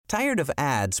Tired of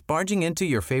ads barging into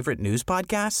your favorite news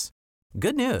podcasts?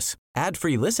 Good news.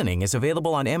 Ad-free listening is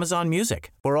available on Amazon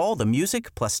Music for all the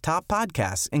music plus top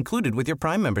podcasts included with your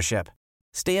Prime membership.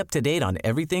 Stay up to date on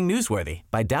everything newsworthy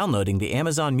by downloading the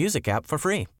Amazon Music app for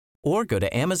free or go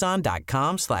to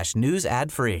amazon.com/news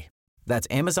ad free. That's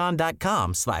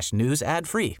amazon.com/news ad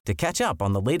free to catch up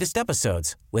on the latest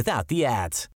episodes without the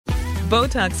ads.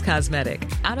 Botox Cosmetic,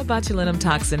 out of botulinum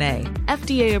toxin A,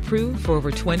 FDA approved for over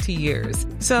 20 years.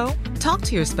 So, talk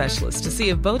to your specialist to see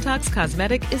if Botox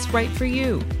Cosmetic is right for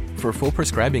you. For full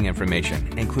prescribing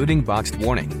information, including boxed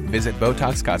warning, visit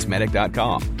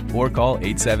BotoxCosmetic.com or call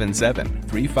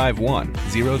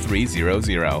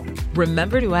 877-351-0300.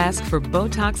 Remember to ask for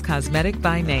Botox Cosmetic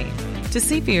by name. To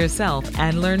see for yourself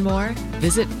and learn more,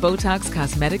 visit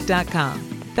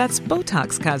BotoxCosmetic.com. That's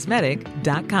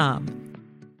BotoxCosmetic.com.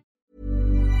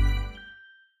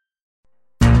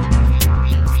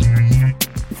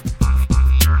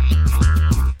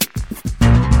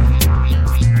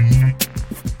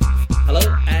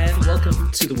 Hello and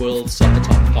welcome to the World Soccer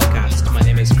Talk podcast. My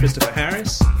name is Christopher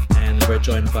Harris and we're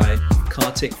joined by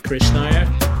Kartik Krishnaiyer.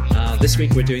 This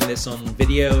week we're doing this on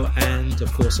video and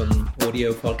of course on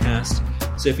audio podcast.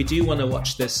 So if you do want to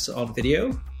watch this on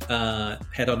video,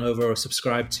 head on over or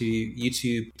subscribe to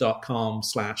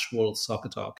youtube.com/World Soccer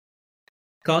Talk.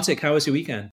 Kartik, how was your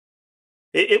weekend?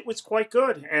 It was quite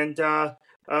good and a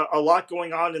lot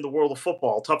going on in the world of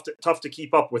football. Tough to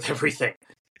keep up with everything.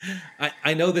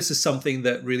 I know this is something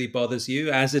that really bothers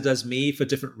you, as it does me for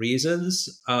different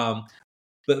reasons. But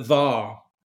VAR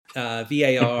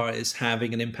is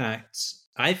having an impact,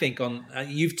 I think, on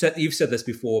you've said this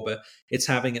before, but it's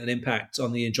having an impact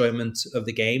on the enjoyment of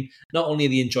the game. Not only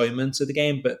the enjoyment of the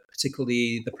game, but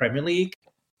particularly the Premier League.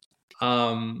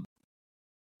 To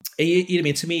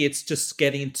me, it's just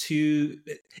getting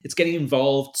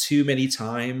involved too many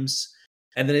times,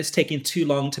 and then it's taking too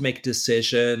long to make a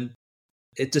decision.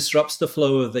 It disrupts the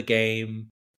flow of the game,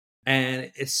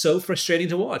 and it's so frustrating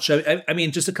to watch. I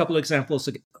mean, just a couple of examples,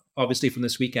 obviously, from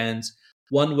this weekend.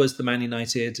 One was the Man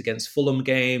United against Fulham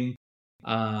game,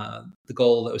 the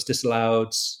goal that was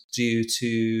disallowed due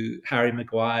to Harry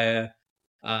Maguire,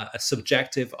 a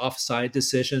subjective offside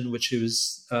decision, which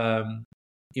was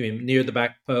near the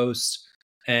back post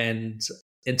and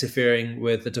interfering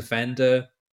with the defender.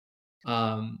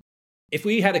 If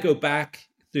we had to go back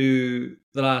through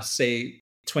the last, say,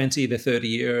 20 to 30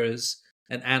 years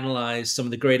and analyze some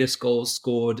of the greatest goals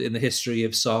scored in the history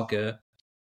of soccer,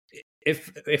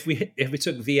 if we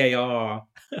took VAR,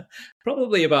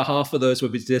 probably about half of those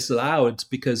would be disallowed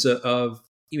because of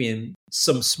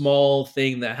some small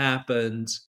thing that happened.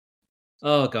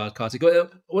 Oh God, Kartik,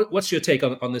 what's your take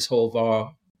on this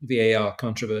whole VAR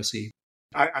controversy?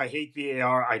 I hate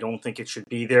VAR. I don't think it should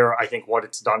be there. I think what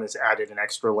it's done is added an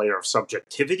extra layer of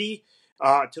subjectivity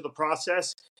to the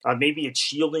process. Maybe it's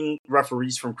shielding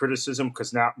referees from criticism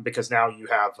because now you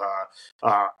have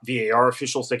VAR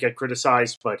officials that get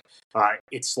criticized, but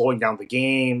it's slowing down the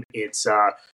game. It's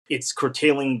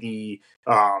curtailing the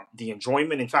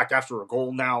enjoyment. In fact, after a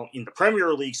goal now in the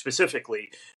Premier League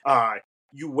specifically,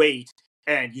 you wait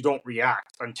and you don't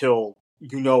react until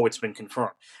you know it's been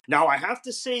confirmed. Now, I have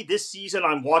to say, this season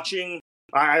I'm watching.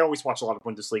 I always watch a lot of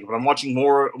Bundesliga, but I'm watching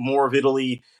more of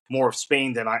Italy, more of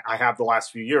Spain than I have the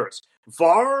last few years.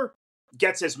 VAR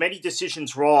gets as many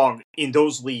decisions wrong in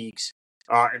those leagues,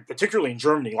 and particularly in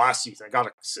Germany last season. I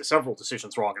got several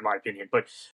decisions wrong, in my opinion, but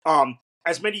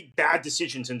as many bad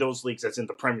decisions in those leagues as in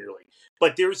the Premier League.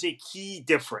 But there's a key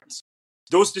difference.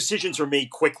 Those decisions are made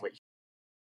quickly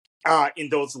in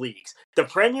those leagues. The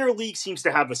Premier League seems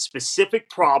to have a specific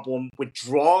problem with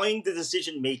drawing the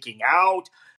decision-making out,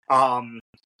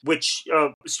 which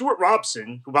Stuart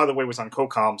Robson, who by the way was on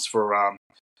co-coms for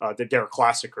the Derek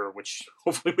Classicer, which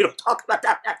hopefully we don't talk about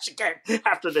that match again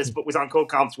after this, but was on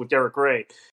co-coms with Derek Ray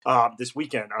this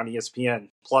weekend on ESPN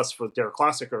Plus for Derek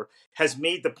Classicer, has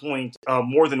made the point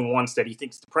more than once that he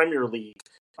thinks the Premier League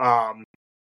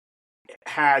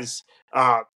has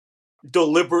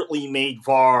deliberately made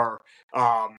VAR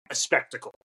a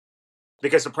spectacle,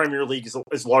 because the Premier League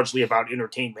is largely about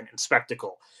entertainment and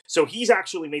spectacle. So he's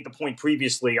actually made the point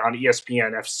previously on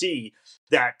ESPN FC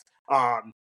that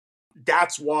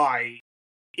that's why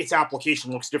its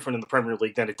application looks different in the Premier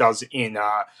League than it does in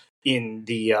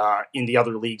the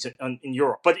other leagues in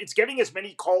Europe. But it's getting as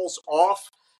many calls off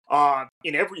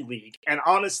in every league, and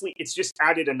honestly, it's just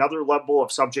added another level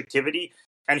of subjectivity.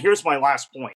 And here's my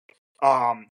last point: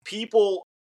 people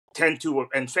tend to,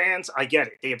 and fans, I get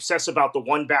it, they obsess about the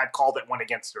one bad call that went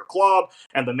against their club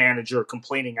and the manager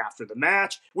complaining after the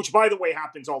match, which, by the way,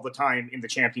 happens all the time in the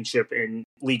Championship, in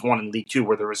League One and League Two,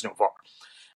 where there is no VAR.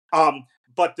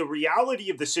 But the reality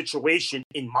of the situation,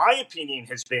 in my opinion,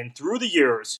 has been through the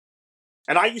years,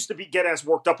 and I used to get as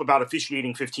worked up about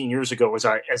officiating 15 years ago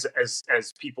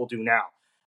as people do now.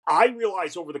 I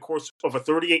realized over the course of a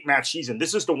 38 match season,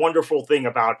 this is the wonderful thing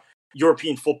about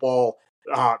European football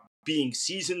being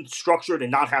season structured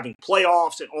and not having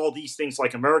playoffs and all these things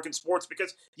like American sports.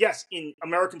 Because yes, in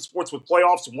American sports with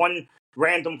playoffs, one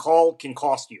random call can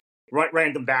cost you, right?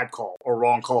 Random bad call or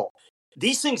wrong call.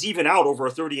 These things even out over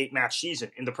a 38 match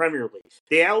season in the Premier League.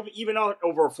 They even out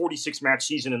over a 46 match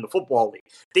season in the Football League.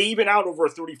 They even out over a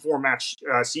 34 match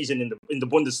season in the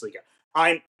Bundesliga.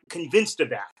 I'm convinced of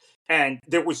that. And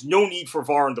there was no need for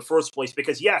VAR in the first place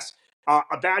because, yes,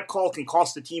 a bad call can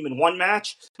cost the team in one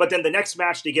match, but then the next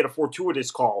match they get a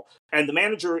fortuitous call. And the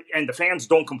manager and the fans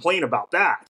don't complain about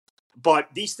that. But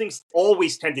these things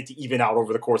always tended to even out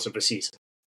over the course of a season.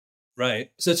 Right.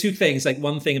 So two things, like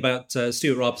one thing about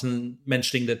Stuart Robson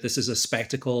mentioning that this is a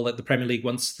spectacle, that the Premier League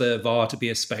wants the VAR to be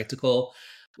a spectacle.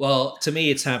 Well, to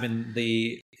me, it's having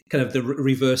the kind of the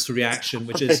reverse reaction,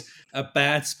 which is a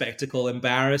bad spectacle,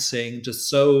 embarrassing, just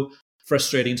so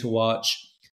frustrating to watch.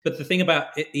 But the thing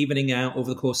about it evening out over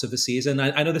the course of the season,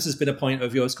 I know this has been a point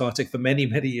of yours, Kartik, for many,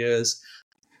 many years.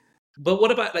 But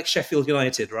what about like Sheffield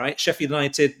United, right? Sheffield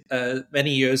United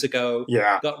many years ago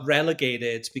got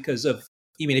relegated because of,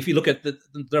 I mean, if you look at the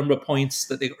number of points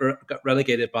that they got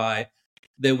relegated by,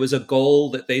 there was a goal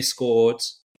that they scored,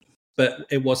 but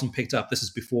it wasn't picked up. This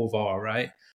is before VAR, right?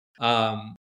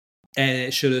 And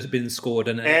it should have been scored.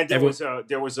 And there was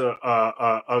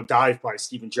a dive by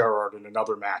Steven Gerrard in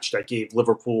another match that gave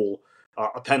Liverpool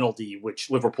a penalty, which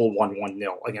Liverpool won 1-0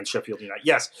 against Sheffield United.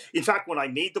 Yes. In fact, when I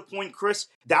made the point, Chris,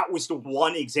 that was the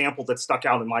one example that stuck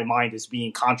out in my mind as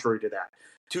being contrary to that.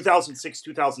 2006,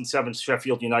 2007,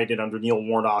 Sheffield United under Neil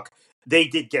Warnock, they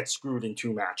did get screwed in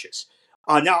two matches.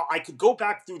 Now, I could go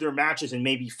back through their matches and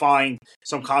maybe find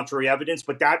some contrary evidence,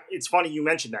 but it's funny you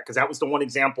mentioned that because that was the one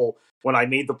example when I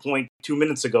made the point 2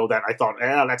 minutes ago that I thought,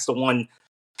 that's the one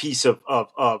piece of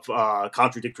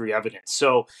contradictory evidence.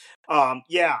 So,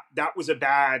 that was a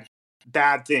bad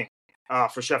thing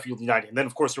for Sheffield United. And then,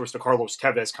 of course, there was the Carlos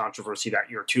Tevez controversy that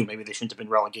year, too. Maybe they shouldn't have been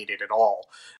relegated at all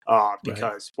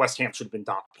because West Ham should have been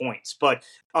docked points. But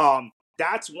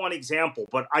that's one example.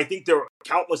 But I think there are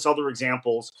countless other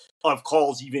examples of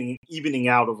calls evening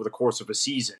out over the course of a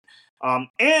season.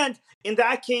 And in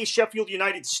that case, Sheffield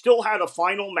United still had a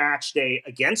final match day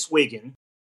against Wigan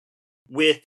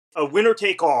with a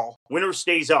winner-take-all. Winner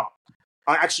stays up.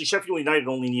 Actually, Sheffield United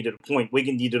only needed a point.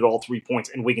 Wigan needed all 3 points,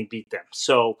 and Wigan beat them.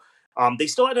 So they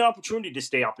still had an opportunity to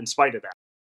stay up in spite of that.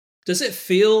 Does it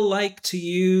feel like to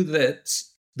you that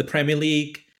the Premier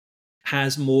League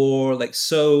has more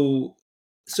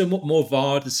more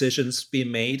VAR decisions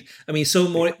being made? I mean, so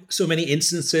many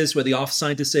instances where the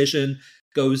offside decision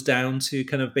goes down to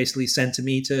kind of basically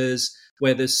centimeters,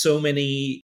 where there's so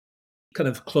many kind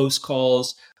of close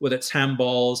calls, whether it's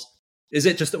handballs. Is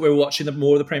it just that we're watching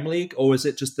more of the Premier League, or is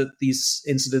it just that these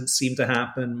incidents seem to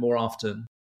happen more often?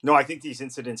 No, I think these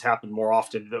incidents happen more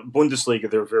often. The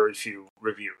Bundesliga, there are very few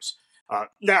reviews.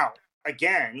 Now,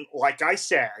 again, like I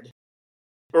said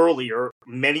earlier,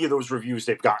 many of those reviews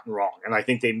they've gotten wrong. And I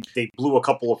think they blew a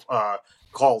couple of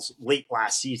calls late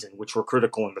last season, which were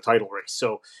critical in the title race.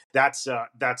 So that's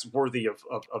worthy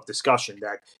of discussion,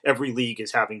 that every league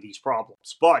is having these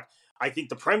problems. But I think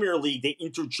the Premier League, they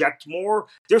interject more.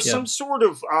 There's some sort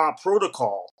of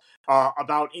protocol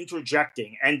about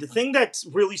interjecting. And the thing that's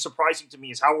really surprising to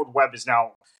me is Howard Webb is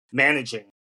now managing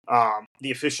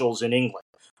the officials in England.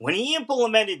 When he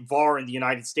implemented VAR in the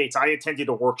United States, I attended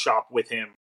a workshop with him.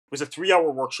 It was a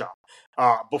 3-hour workshop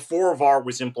before VAR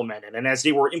was implemented. And as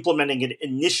they were implementing it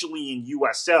initially in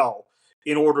USL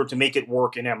in order to make it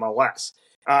work in MLS.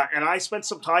 And I spent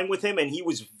some time with him, and he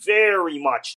was very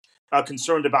much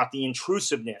concerned about the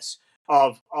intrusiveness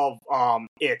of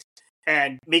it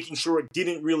and making sure it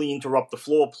didn't really interrupt the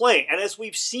flow of play. And as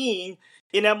we've seen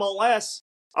in MLS,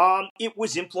 it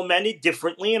was implemented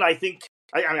differently. And I think,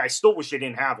 I still wish they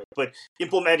didn't have it, but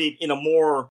implemented in a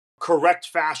more correct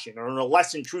fashion or in a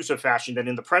less intrusive fashion than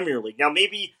in the Premier League. Now,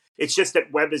 maybe it's just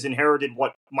that Webb has inherited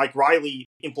what Mike Riley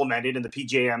implemented and the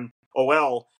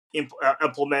PJMOL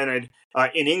implemented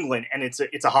in England, and it's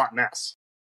a hot mess.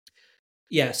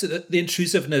 Yeah, so the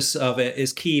intrusiveness of it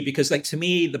is key because, like, to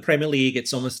me, the Premier League,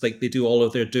 it's almost like they do all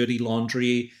of their dirty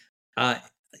laundry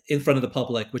in front of the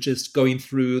public, which is going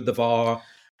through the VAR,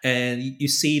 and you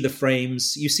see the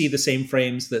frames, you see the same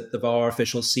frames that the VAR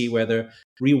officials see, where they're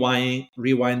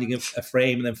rewinding a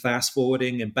frame and then fast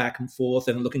forwarding and back and forth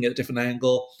and looking at a different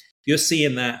angle. You're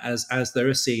seeing that as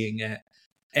they're seeing it.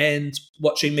 And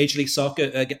watching Major League Soccer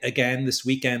again this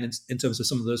weekend in terms of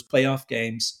some of those playoff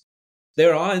games,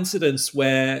 there are incidents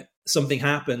where something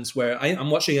happens where I'm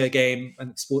watching a game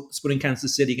and Sporting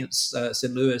Kansas City against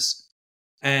St. Louis,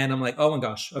 and I'm like, oh my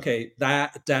gosh, okay,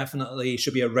 that definitely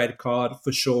should be a red card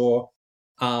for sure.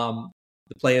 The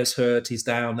player's hurt, he's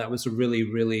down. That was a really,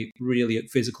 really, really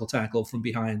physical tackle from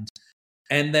behind.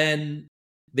 And then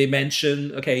they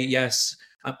mention, okay, yes,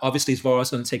 obviously VAR is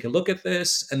going to take a look at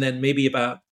this, and then maybe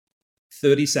about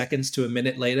 30 seconds to a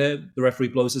minute later, the referee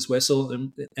blows his whistle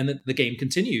and the game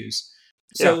continues.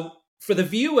 So for the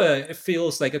viewer, it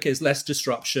feels like, okay, it's less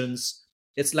disruptions,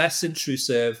 it's less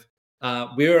intrusive.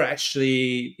 We're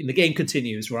actually, the game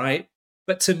continues, right?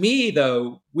 But to me,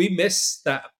 though, we miss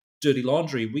that dirty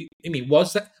laundry.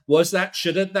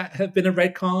 Shouldn't that have been a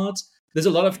red card? There's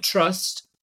a lot of trust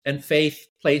and faith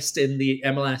placed in the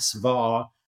MLS VAR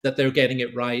that they're getting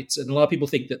it right. And a lot of people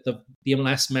think that the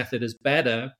MLS method is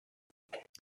better.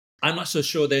 I'm not so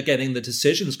sure they're getting the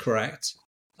decisions correct.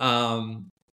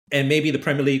 And maybe the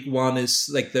Premier League one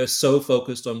is like they're so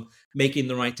focused on making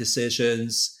the right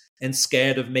decisions and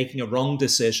scared of making a wrong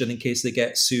decision in case they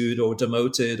get sued or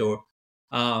demoted. Or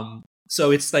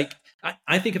so it's like,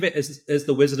 I think of it as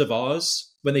the Wizard of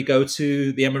Oz when they go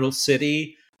to the Emerald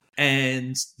City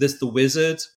and there's the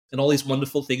wizard and all these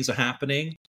wonderful things are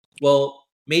happening. Well,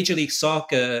 Major League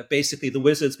Soccer, basically the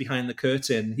wizard's behind the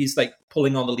curtain. He's like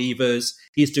pulling on the levers.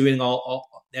 He's doing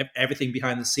everything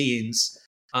behind the scenes.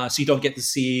 So you don't get to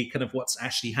see kind of what's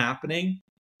actually happening.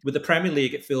 With the Premier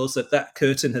League, it feels that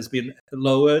curtain has been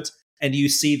lowered and you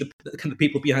see the kind of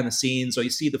people behind the scenes, or you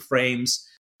see the frames,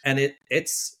 and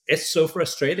it's so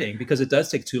frustrating because it does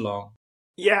take too long.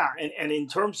 Yeah, and in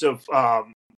terms of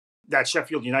that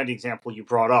Sheffield United example you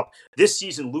brought up, this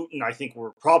season Luton, I think,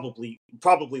 were probably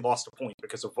lost a point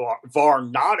because of VAR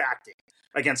not acting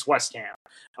against West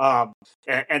Ham.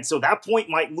 And so that point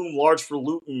might loom large for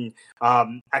Luton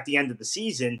at the end of the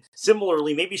season.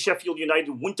 Similarly, maybe Sheffield United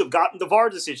wouldn't have gotten the VAR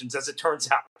decisions, as it turns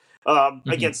out,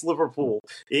 against Liverpool.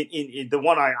 In the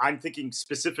one I'm thinking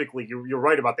specifically, you're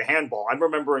right about the handball. I'm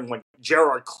remembering when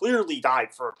Gerrard clearly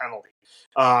died for a penalty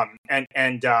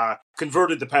and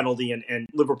converted the penalty, and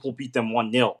Liverpool beat them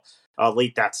 1-0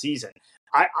 late that season.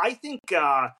 I think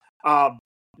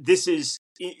this is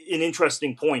an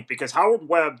interesting point because Howard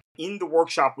Webb, in the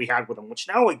workshop we had with him, which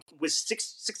now was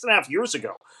six and a half years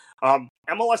ago,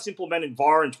 MLS implemented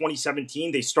VAR in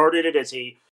 2017. They started it as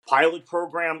a pilot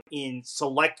program in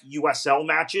select USL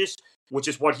matches, which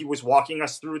is what he was walking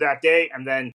us through that day. And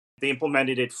then they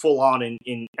implemented it full on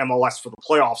in MLS for the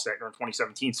playoffs that year in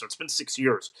 2017. So it's been 6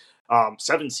 years,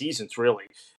 7 seasons, really.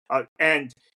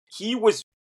 And he was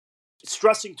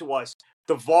stressing to us,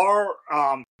 the VAR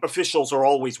officials are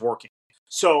always working.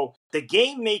 So the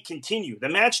game may continue, the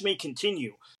match may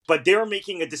continue, but they're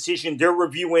making a decision. They're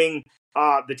reviewing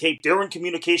the tape. They're in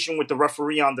communication with the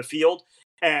referee on the field,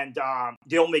 and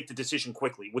they'll make the decision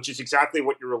quickly, which is exactly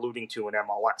what you're alluding to in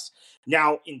MLS.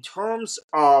 Now, in terms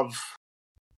of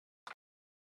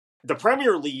the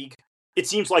Premier League, it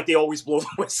seems like they always blow the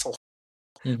whistle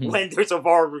when there's a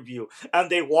VAR review,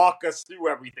 and they walk us through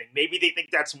everything. Maybe they think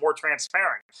that's more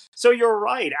transparent. So you're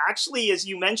right. Actually, as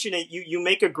you mentioned it, you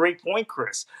make a great point,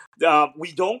 Chris.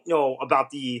 We don't know about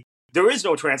there is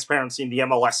no transparency in the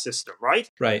MLS system,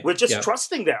 right? Right. We're just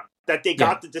trusting them that they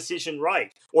got the decision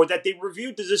right, or that they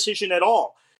reviewed the decision at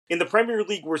all. In the Premier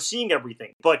League, we're seeing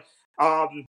everything, but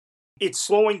it's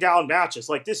slowing down matches.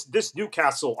 Like this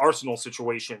Newcastle Arsenal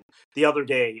situation the other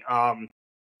day.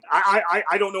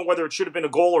 I don't know whether it should have been a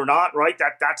goal or not, right?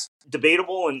 That's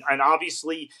debatable, and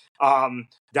obviously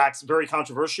that's very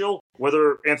controversial,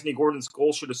 whether Anthony Gordon's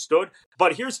goal should have stood.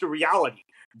 But here's the reality.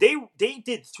 They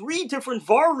did 3 different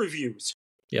VAR reviews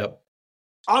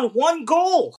on one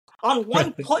goal, on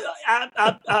one play,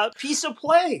 piece of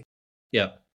play. Yeah.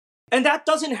 And that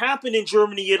doesn't happen in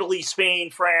Germany, Italy,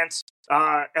 Spain, France,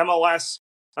 MLS,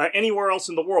 anywhere else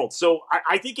in the world. So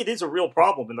I think it is a real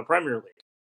problem in the Premier League.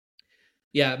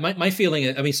 Yeah, my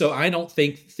feeling, I mean, so I don't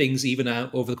think things even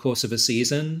out over the course of a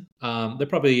season. There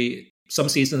probably, some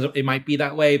seasons it might be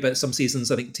that way, but some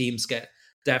seasons I think teams get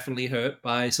definitely hurt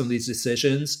by some of these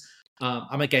decisions.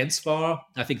 I'm against VAR.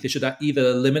 I think they should either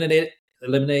eliminate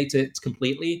it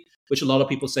completely, which a lot of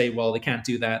people say, well, they can't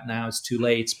do that now, it's too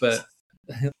late. But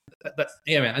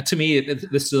to me,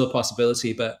 there's still a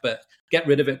possibility, but get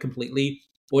rid of it completely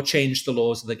or change the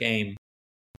laws of the game.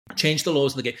 Change the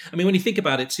laws of the game. I mean, when you think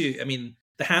about it too, I mean,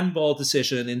 the handball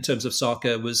decision in terms of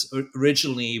soccer was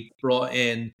originally brought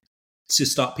in to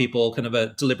stop people kind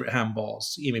of deliberate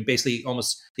handballs. I mean, basically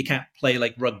almost, they can't play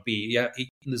like rugby. Yeah,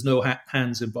 there's no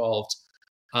hands involved.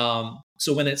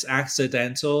 So when it's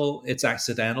accidental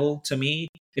to me.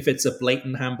 If it's a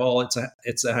blatant handball,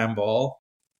 it's a handball.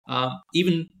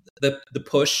 Even the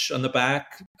push on the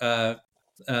back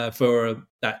for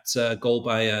that goal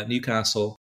by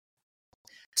Newcastle.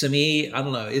 To me, I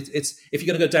don't know. It's if you're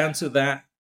going to go down to that,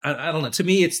 I don't know. To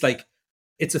me, it's like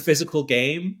it's a physical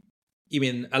game. You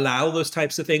mean allow those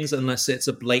types of things unless it's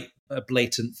a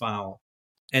blatant foul.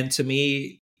 And to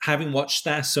me, having watched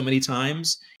that so many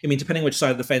times, I mean, depending which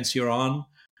side of the fence you're on,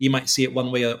 you might see it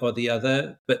one way or the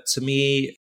other. But to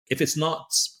me, if it's not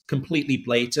completely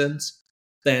blatant,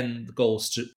 then the goal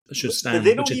should stand.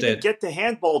 They don't even get the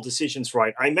handball decisions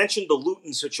right. I mentioned the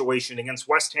Luton situation against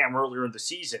West Ham earlier in the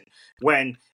season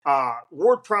when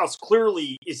Ward-Prowse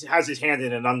clearly has his hand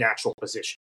in an unnatural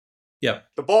position. Yeah,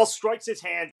 the ball strikes his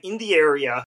hand in the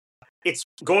area. It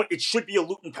should be a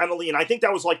Luton penalty, and I think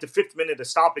that was like the 5th minute of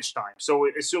stoppage time. So,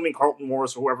 assuming Carlton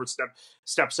Morris or whoever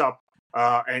steps up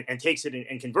and takes it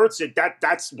and converts it,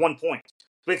 that's 1 point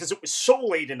because it was so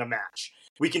late in the match.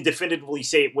 We can definitively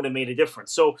say it would have made a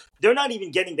difference. So they're not even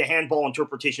getting the handball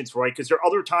interpretations right because there are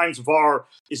other times VAR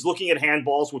is looking at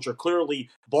handballs which are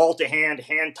clearly ball to hand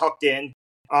tucked in,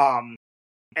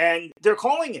 and they're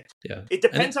calling it. Yeah. It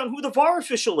depends on who the VAR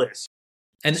official is.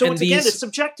 And so it's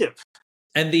subjective.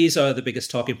 And these are the biggest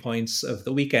talking points of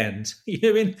the weekend. You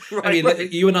know what I mean? Right,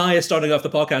 right. You and I are starting off the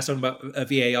podcast talking about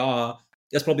VAR.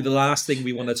 That's probably the last thing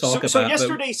we want to talk about. So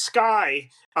yesterday, Sky,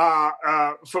 for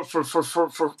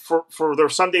their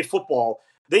Sunday football,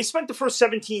 they spent the first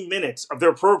 17 minutes of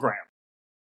their program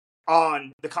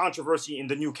on the controversy in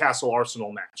the Newcastle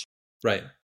Arsenal match. Right.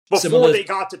 Before they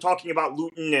got to talking about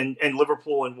Luton and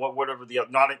Liverpool and whatever the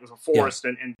Nottingham Forest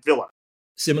and Villa.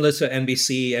 Similar to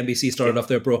NBC. NBC started off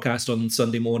their broadcast on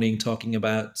Sunday morning talking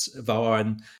about VAR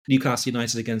and Newcastle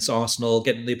United against Arsenal,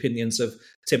 getting the opinions of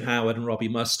Tim Howard and Robbie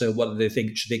Muster. What do they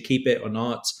think? Should they keep it or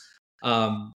not?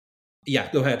 Yeah,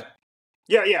 go ahead.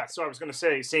 Yeah. So I was going to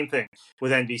say same thing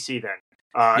with NBC then.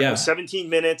 It was 17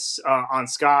 minutes on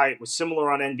Sky. It was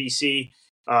similar on NBC.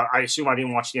 I assume I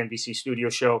didn't watch the NBC studio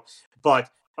show.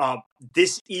 But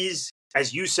this is,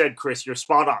 as you said, Chris, you're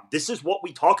spot on. This is what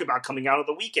we talk about coming out of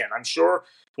the weekend. I'm sure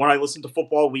when I listen to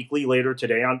Football Weekly later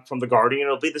today from The Guardian,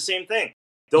 it'll be the same thing.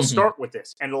 They'll start with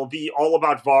this, and it'll be all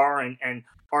about VAR and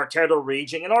Arteta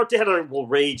raging. And Arteta will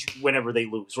rage whenever they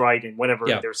lose, right? And whenever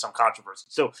there's some controversy.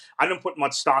 So I don't put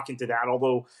much stock into that,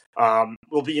 although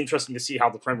it'll be interesting to see how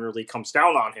the Premier League comes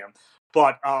down on him.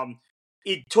 But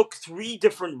it took 3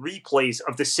 different replays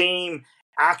of the same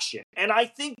action. And I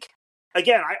think,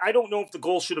 again, I don't know if the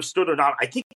goal should have stood or not. I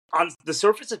think on the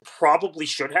surface it probably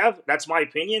should have. That's my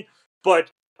opinion.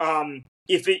 But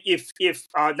if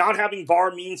not having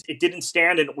VAR means it didn't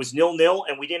stand and it was 0-0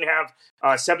 and we didn't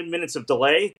have 7 minutes of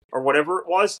delay or whatever it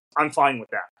was, I'm fine with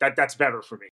that. That's better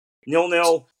for me.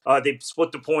 0-0, they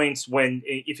split the points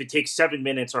if it takes 7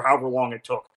 minutes or however long it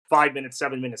took, 5 minutes,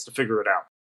 7 minutes to figure it out.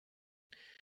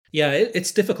 Yeah,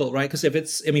 it's difficult, right?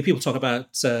 Because people talk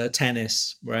about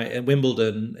tennis, right, and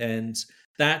Wimbledon, and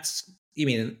that's,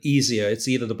 easier. It's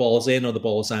either the ball's in or the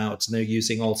ball's out, and they're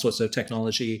using all sorts of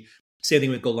technology. Same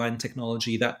thing with goal line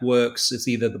technology. That works. It's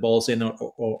either the ball's in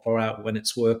or out when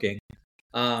it's working.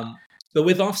 But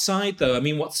with offside, though,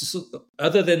 what's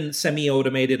other than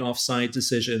semi-automated offside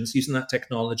decisions, using that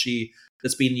technology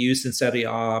that's been used in Serie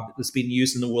A, that's been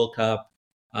used in the World Cup,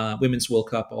 Women's World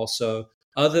Cup also,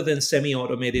 other than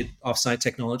semi-automated offside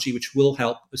technology, which will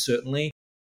help certainly,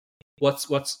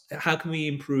 how can we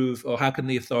improve, or how can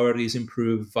the authorities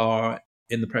improve VAR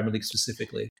in the Premier League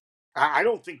specifically? I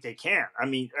don't think they can.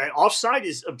 Offside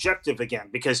is objective again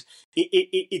because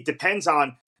it depends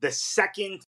on the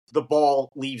second the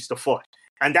ball leaves the foot,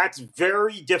 and that's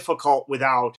very difficult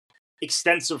without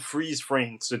extensive freeze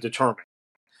frames to determine.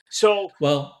 So,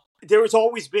 there has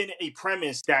always been a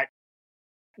premise that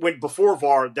before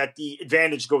VAR that the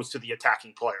advantage goes to the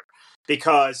attacking player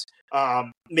because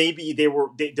maybe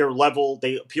they're level,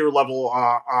 they appear level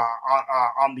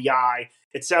on the eye,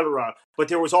 etc. But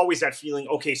there was always that feeling,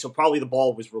 okay, so probably the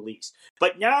ball was released.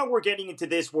 But now we're getting into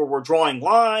this where we're drawing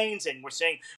lines and we're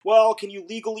saying, well, can you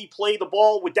legally play the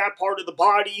ball with that part of the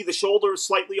body, the shoulder is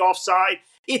slightly offside?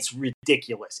 It's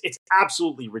ridiculous. It's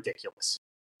absolutely ridiculous.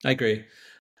 I agree.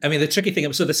 The tricky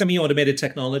thing, so the semi-automated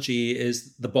technology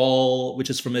is the ball, which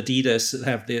is from Adidas, that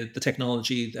have the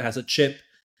technology that has a chip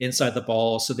inside the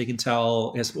ball so they can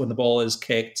tell when the ball is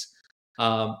kicked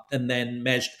and then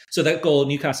measure. So that goal,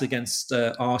 Newcastle against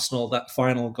Arsenal, that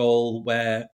final goal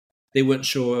where they weren't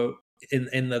sure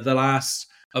in the last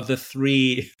of the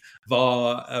 3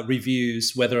 VAR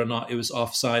reviews whether or not it was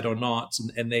offside or not.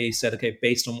 And they said, okay,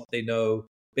 based on what they know,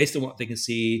 based on what they can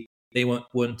see, they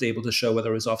weren't able to show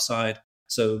whether it was offside.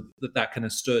 so that kind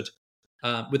of stood.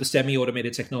 With the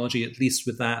semi-automated technology, at least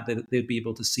with that, they'd be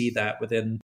able to see that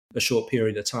within a short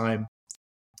period of time.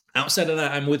 Outside of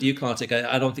that, I'm with you, Kartik.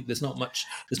 I don't think there's not much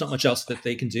else that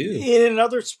they can do. In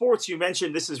other sports, you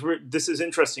mentioned this is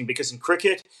interesting because in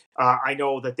cricket, I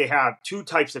know that they have two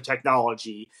types of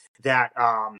technology that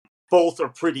both are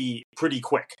pretty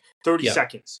quick, 30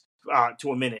 seconds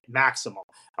to a minute maximum.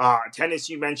 Tennis,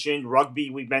 you mentioned. Rugby,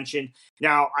 we mentioned.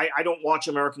 Now, I don't watch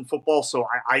American football, so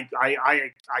I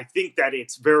think that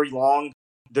it's very long,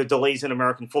 the delays in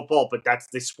American football, but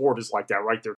the sport is like that,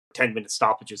 right? They're 10-minute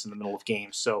stoppages in the middle of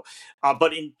games. So,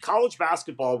 but in college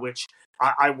basketball, which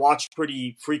I watch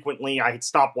pretty frequently, I had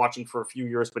stopped watching for a few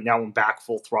years, but now I'm back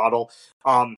full throttle.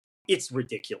 It's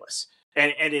ridiculous.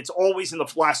 And it's always in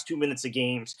the last 2 minutes of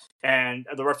games, and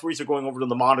the referees are going over to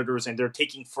the monitors, and they're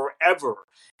taking forever.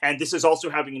 And this is also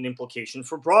having an implication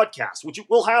for broadcast, which it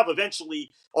will have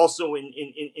eventually also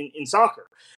in soccer,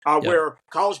 where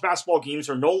college basketball games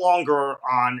are no longer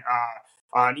on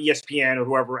ESPN or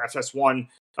whoever, FS1,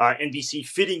 NBC,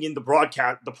 fitting in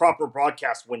the proper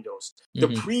broadcast windows.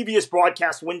 Mm-hmm. The previous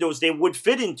broadcast windows they would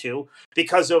fit into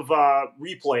because of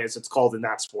replay, as it's called in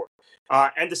that sport.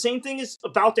 And the same thing is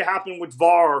about to happen with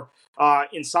VAR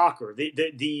in soccer.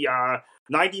 The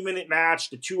 90-minute match,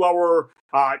 the 2-hour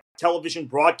television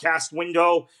broadcast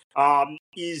window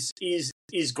is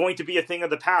going to be a thing of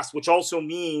the past, which also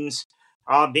means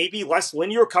maybe less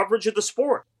linear coverage of the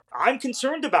sport. I'm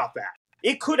concerned about that.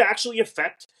 It could actually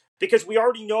affect, because we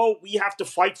already know we have to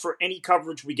fight for any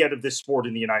coverage we get of this sport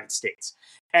in the United States.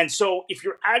 And so if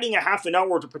you're adding a half an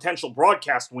hour to potential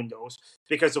broadcast windows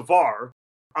because of VAR,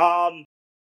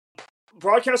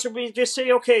 broadcaster may just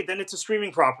say, okay, then it's a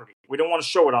streaming property. We don't want to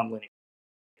show it on linear.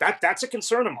 That's a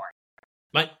concern of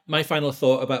mine. My final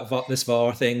thought about this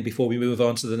VAR thing before we move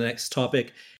on to the next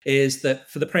topic is that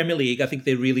for the Premier League, I think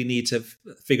they really need to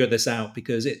figure this out,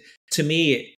 because to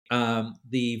me,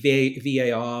 the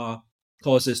VAR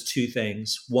causes two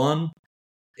things. One,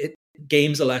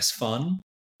 games are less fun.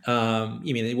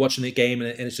 You're watching the game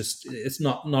and it's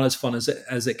not as fun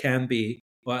as it can be,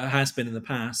 or it has been in the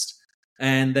past.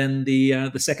 And then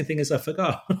the second thing is I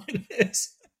forgot what it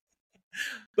is.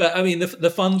 But I mean,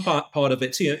 the fun part of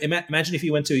it too. Imagine if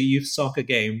you went to a youth soccer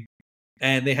game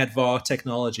and they had VAR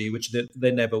technology, which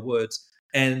they never would,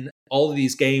 and all of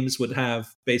these games would have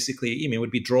basically,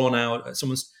 would be drawn out.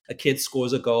 A kid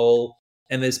scores a goal,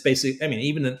 and there's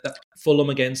even Fulham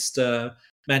against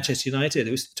Manchester United,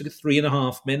 it took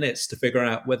 3.5 minutes to figure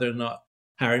out whether or not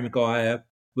Harry Maguire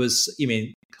was,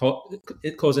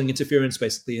 causing interference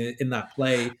basically in that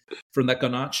play from that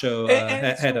Garnacho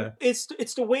header. It's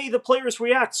the way the players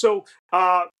react. So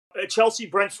Chelsea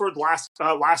Brentford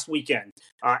last weekend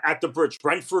at the Bridge.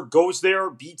 Brentford goes there,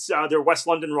 beats their West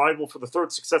London rival for the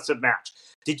third successive match.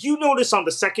 Did you notice on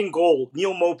the second goal,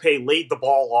 Neil Maupay laid the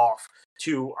ball off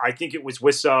to, I think it was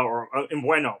Wissa or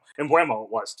Mbeumo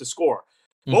it was, to score.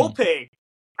 Mm-hmm. Maupay,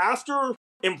 after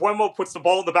Mbeumo puts the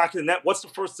ball in the back of the net, what's the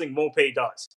first thing Maupay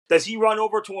does? Does he run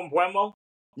over to Mbeumo?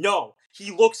 No,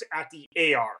 he looks at the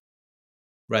AR.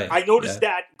 Right. I noticed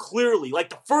that clearly.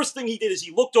 Like, the first thing he did is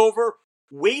he looked over,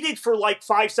 waited for like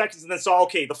 5 seconds, and then saw,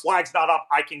 okay, the flag's not up,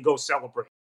 I can go celebrate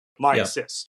my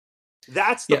assist.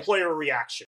 That's the player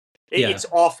reaction. It's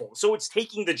awful. So it's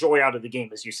taking the joy out of the game,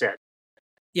 as you said.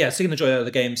 Yeah, it's taking the joy out of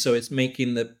the game, so it's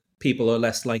making the people are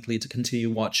less likely to continue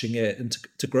watching it and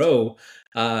to grow.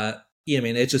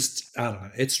 It just, I don't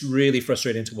know, it's really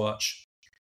frustrating to watch.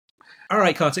 All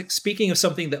right, Kartik, speaking of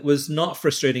something that was not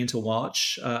frustrating to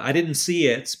watch, I didn't see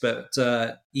it, but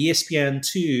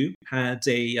ESPN2 had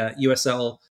a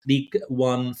USL League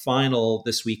One final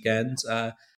this weekend.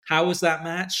 How was that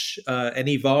match?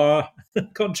 Any VAR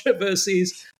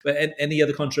controversies, but any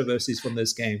other controversies from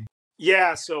this game?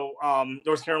 Yeah, so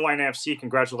North Carolina FC,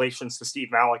 congratulations to Steve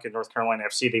Malik and North Carolina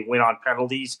FC. They win on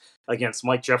penalties against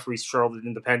Mike Jeffries' Charlotte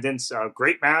Independence.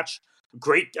 Great match,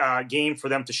 great game for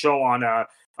them to show on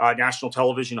national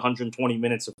television, 120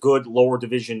 minutes of good lower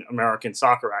division American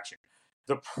soccer action.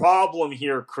 The problem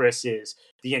here, Chris, is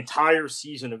the entire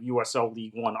season of USL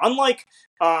League One. Unlike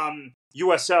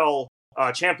USL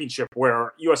Championship,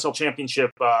 where USL Championship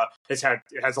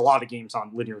has a lot of games on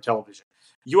linear television.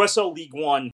 USL League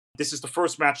One, this is the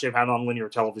first match they've had on linear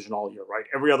television all year, right?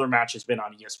 Every other match has been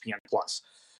on ESPN+.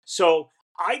 So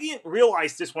I didn't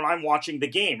realize this when I'm watching the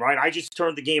game, right? I just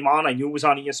turned the game on. I knew it was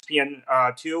on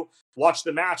ESPN2, watched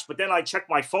the match, but then I checked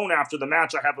my phone after the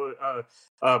match. I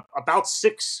have about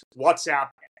 6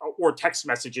 WhatsApp or text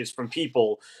messages from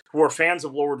people who are fans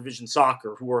of lower division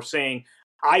soccer who are saying,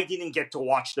 I didn't get to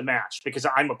watch the match because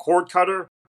I'm a cord cutter.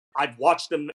 I've watched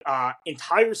the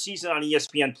entire season on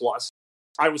ESPN+.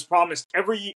 I was promised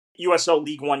every USL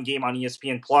League One game on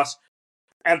ESPN Plus,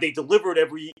 and they delivered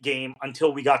every game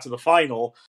until we got to the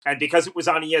final. And because it was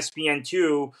on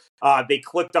ESPN2, they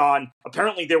clicked on.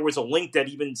 Apparently, there was a link that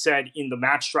even said in the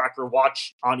match tracker,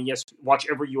 watch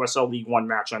every USL League One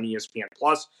match on ESPN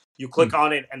Plus. You click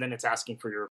on it, and then it's asking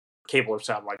for your cable or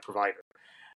satellite provider.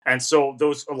 And so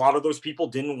a lot of those people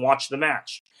didn't watch the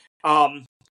match.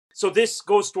 So this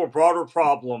goes to a broader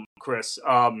problem, Chris,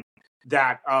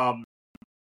 that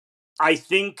I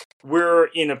think we're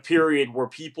in a period where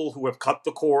people who have cut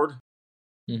the cord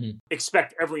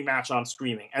expect every match on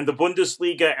streaming. And the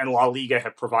Bundesliga and La Liga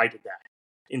have provided that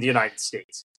in the United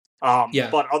States.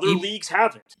 But other leagues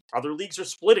haven't. Other leagues are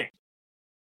splitting.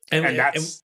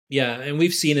 And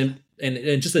we've seen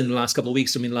and just in the last couple of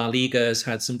weeks, I mean, La Liga has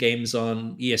had some games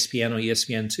on ESPN or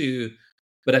ESPN2,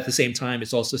 but at the same time,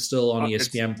 it's also still on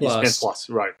ESPN Plus. ESPN Plus,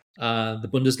 right. The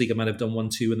Bundesliga might have done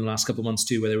 1-2 in the last couple of months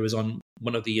too, where it was on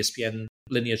one of the ESPN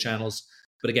linear channels,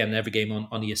 but again, every game on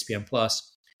ESPN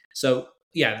Plus. So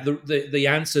yeah, the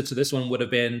answer to this one would have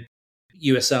been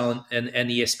USL and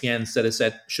ESPN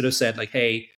should have said like,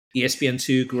 hey,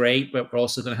 ESPN2, great, but we're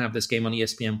also going to have this game on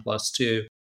ESPN Plus too.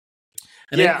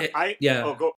 And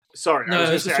Sorry. No,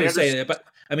 I was just going to say that, but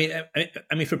I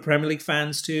mean, for Premier League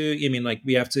fans too, I mean, like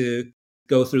we have to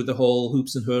go through the whole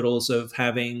hoops and hurdles of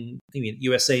having,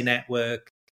 USA Network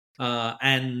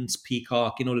and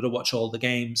Peacock in order to watch all the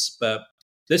games. But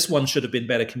this one should have been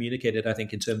better communicated, I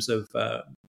think, in terms of,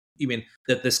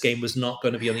 that this game was not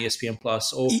going to be on ESPN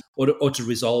Plus or to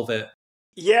resolve it.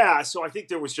 Yeah, so I think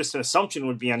there was just an assumption it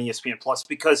would be on ESPN Plus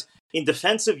because in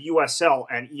defense of USL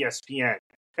and ESPN,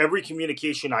 every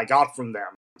communication I got from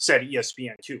them said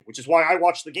ESPN2, which is why I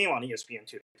watched the game on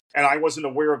ESPN2. And I wasn't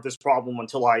aware of this problem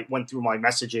until I went through my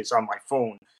messages on my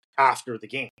phone after the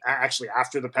game, actually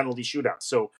after the penalty shootout.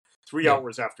 So 3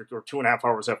 hours after, or 2.5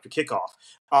 hours after kickoff.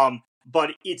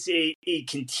 But it's a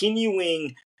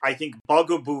continuing, I think,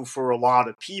 bugaboo for a lot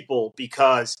of people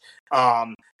because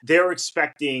they're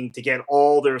expecting to get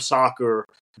all their soccer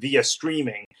via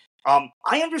streaming.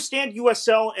 I understand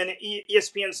USL and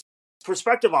ESPN's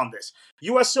perspective on this.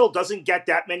 USL doesn't get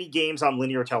that many games on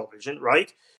linear television,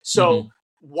 right? So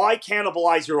why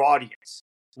cannibalize your audience?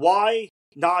 Why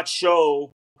not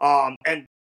show, and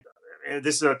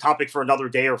this is a topic for another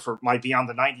day or for my Beyond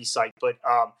the 90s site, but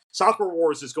Soccer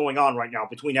Wars is going on right now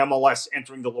between MLS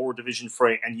entering the lower division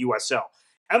fray and USL.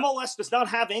 MLS does not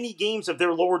have any games of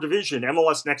their lower division,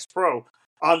 MLS Next Pro,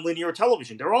 on linear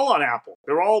television. They're all on Apple.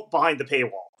 They're all behind the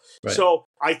paywall. Right. So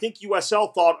I think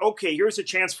USL thought, okay, here's a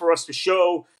chance for us to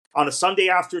show on a Sunday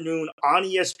afternoon on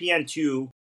ESPN2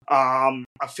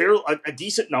 a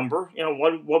decent number,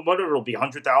 what it'll be,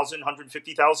 100,000,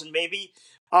 150,000 maybe,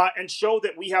 and show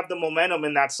that we have the momentum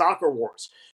in that Soccer Wars.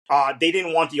 They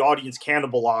didn't want the audience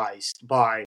cannibalized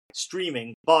by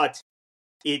streaming, but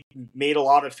it made a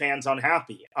lot of fans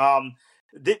unhappy.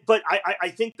 But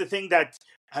I think the thing that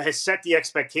has set the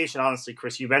expectation, honestly,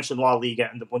 Chris, you mentioned La Liga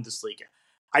and the Bundesliga.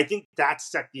 I think that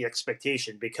set the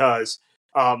expectation because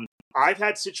I've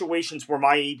had situations where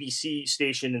my ABC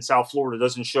station in South Florida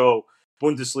doesn't show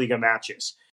Bundesliga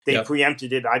matches. They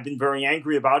preempted it. I've been very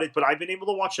angry about it, but I've been able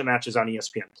to watch the matches on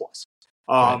ESPN Plus.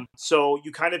 So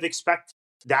you kind of expect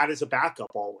that as a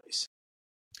backup always.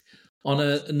 On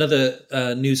another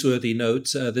newsworthy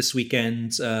note, this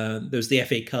weekend there was the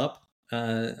FA Cup.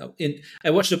 I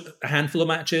watched a handful of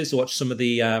matches. I watched some of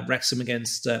the Wrexham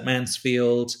against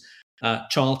Mansfield,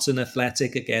 Charlton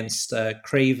Athletic against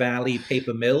Cray Valley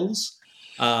Paper Mills,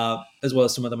 as well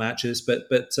as some other matches. But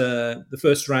the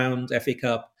first round FA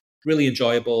Cup, really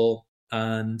enjoyable.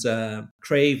 And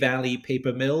Cray Valley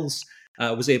Paper Mills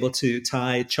was able to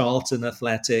tie Charlton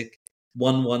Athletic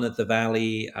 1-1 at the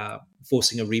Valley,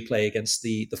 forcing a replay against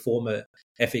the former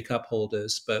FA Cup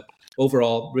holders. But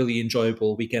overall, really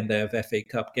enjoyable weekend there of FA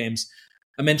Cup games.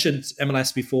 I mentioned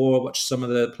MLS before. I watched some of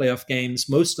the playoff games.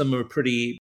 Most of them are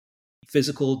pretty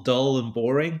physical, dull, and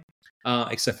boring,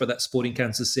 except for that Sporting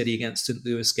Kansas City against St.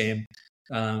 Louis game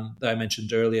that I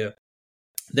mentioned earlier.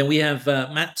 Then we have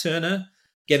Matt Turner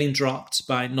getting dropped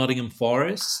by Nottingham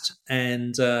Forest.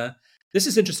 And this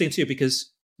is interesting too, because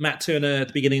Matt Turner at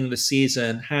the beginning of the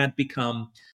season had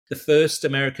become the first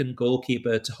American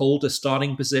goalkeeper to hold a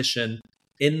starting position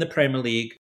in the Premier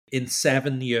League in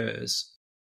 7 years.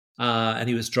 And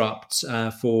he was dropped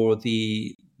for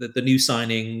the new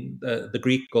signing, the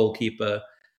Greek goalkeeper.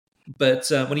 But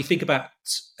when you think about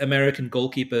American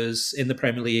goalkeepers in the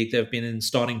Premier League, they've been in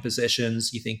starting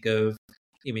positions. You think of,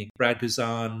 Brad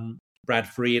Guzan, Brad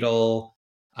Friedel,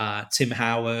 Tim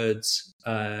Howard,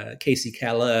 Casey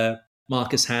Keller,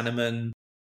 Marcus Hanneman.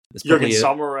 It's Jurgen probably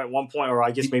Sommer at one point, or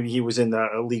I guess maybe he was in the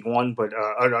League One, but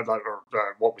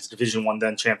what was Division One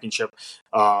then, Championship.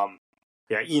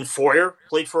 Ian Foyer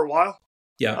played for a while.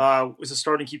 Was a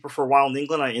starting keeper for a while in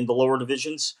England in the lower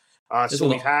divisions. So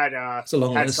we've had it's a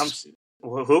long list. some.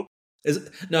 Who?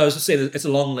 No, I was just saying it's a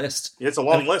long list. It's a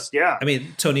long list, yeah. I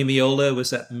mean, Tony Meola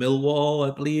was at Millwall,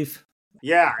 I believe.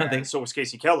 Yeah, I think so was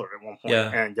Casey Keller at one point.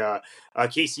 Yeah.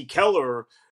 And Casey Keller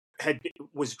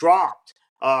was dropped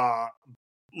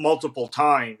multiple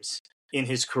times in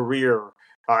his career.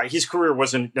 His career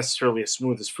wasn't necessarily as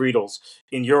smooth as Friedel's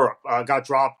in Europe. Got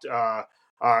dropped,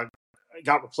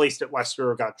 got replaced at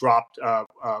Leicester, got dropped,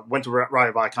 went to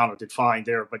Rayo Vallecano, did fine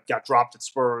there, but got dropped at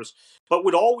Spurs, but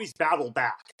would always battle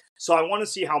back. So I want to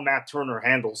see how Matt Turner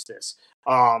handles this.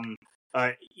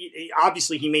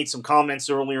 Obviously, he made some comments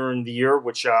earlier in the year,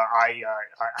 which I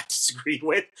disagreed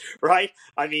with, right?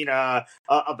 I mean,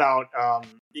 about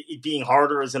it being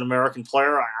harder as an American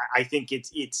player. I think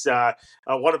it's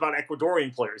what about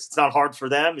Ecuadorian players? It's not hard for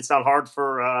them. It's not hard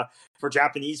for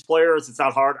Japanese players. It's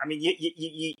not hard. I mean,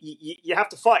 you have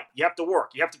to fight. You have to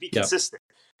work. You have to be consistent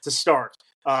to start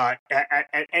at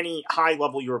any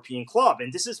high-level European club.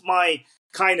 And this is my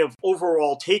kind of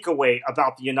overall takeaway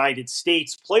about the United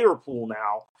States player pool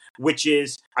now, which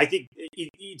is, I think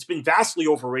it's been vastly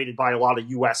overrated by a lot of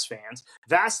U.S. fans,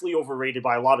 vastly overrated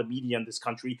by a lot of media in this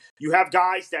country. You have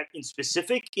guys that in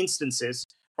specific instances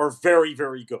are very,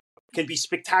 very good, can be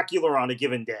spectacular on a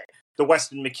given day. The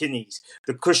Weston McKinneys,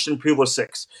 the Christian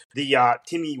Pulisics, the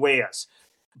Timmy Weahs.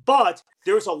 But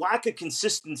there's a lack of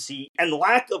consistency and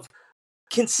lack of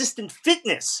consistent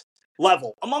fitness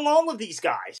level among all of these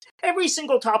guys. Every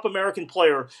single top American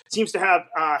player seems to have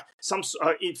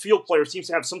field player seems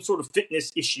to have some sort of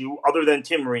fitness issue other than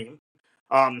Tim Ream,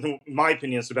 who in my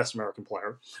opinion is the best American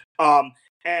player. I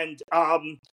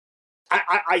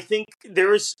think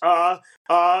there's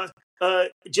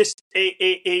just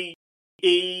a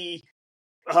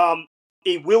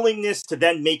willingness to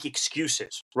then make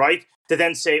excuses, right? To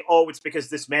then say, oh, it's because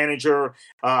this manager,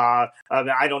 I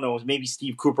don't know, maybe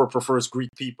Steve Cooper prefers Greek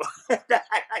people,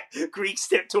 Greeks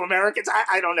to Americans.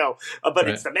 I don't know. But right.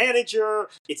 It's the manager,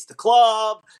 it's the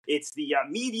club, it's the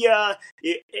media,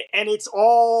 and it's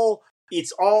all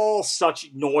such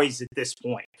noise at this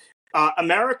point.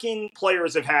 American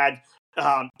players have had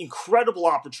incredible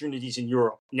opportunities in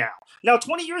Europe now. Now,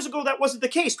 20 years ago, that wasn't the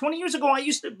case. 20 years ago, I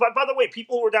used to, by the way,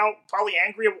 people who are now probably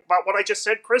angry about what I just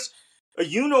said, Chris,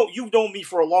 you've known me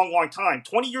for a long, long time.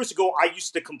 20 years ago, I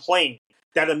used to complain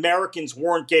that Americans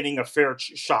weren't getting a fair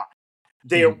shot.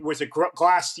 There was a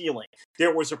glass ceiling.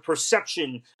 There was a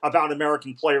perception about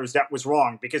American players that was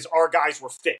wrong because our guys were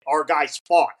fit. Our guys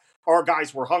fought. Our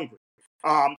guys were hungry.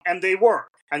 And they were.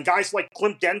 And guys like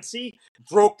Clint Dempsey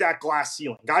broke that glass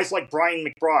ceiling. Guys like Brian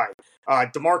McBride,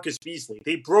 DeMarcus Beasley,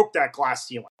 they broke that glass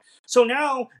ceiling. So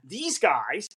now these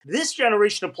guys, this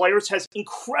generation of players has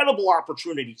incredible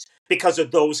opportunities because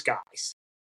of those guys.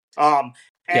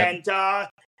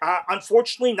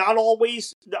 Unfortunately, not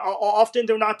always, often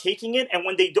they're not taking it. And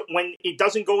when it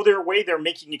doesn't go their way, they're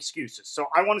making excuses. So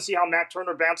I want to see how Matt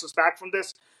Turner bounces back from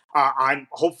this. I'm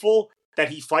hopeful that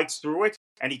he fights through it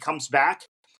and he comes back.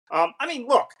 I mean,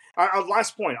 look,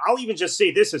 last point, I'll even just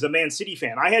say this as a Man City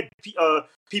fan. I had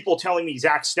people telling me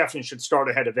Zach Steffen should start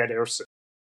ahead of Ed Erson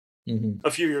a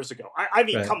few years ago. I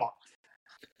mean, come on.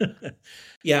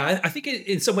 Yeah, I think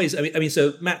in some ways, I mean,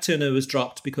 so Matt Turner was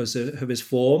dropped because of his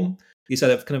form. He's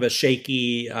had a kind of a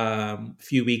shaky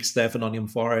few weeks there for Nottingham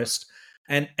Forest.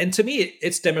 And to me,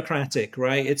 it's democratic,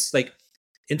 right? It's like,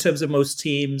 in terms of most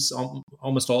teams,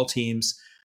 almost all teams,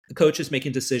 the coach is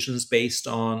making decisions based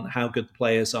on how good the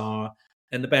players are,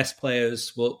 and the best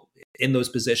players in those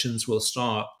positions will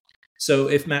start. So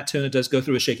if Matt Turner does go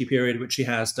through a shaky period, which he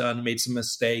has done, made some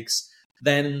mistakes,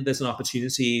 then there's an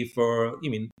opportunity for,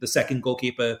 the second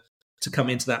goalkeeper to come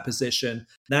into that position.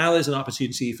 Now there's an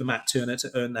opportunity for Matt Turner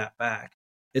to earn that back.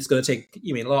 It's going to take,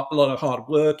 a lot of hard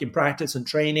work in practice and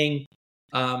training.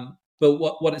 But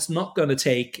what it's not going to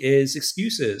take is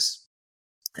excuses.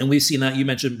 And we've seen that. You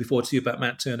mentioned before too about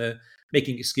Matt Turner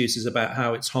making excuses about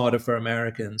how it's harder for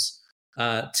Americans.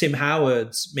 Tim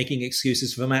Howard's making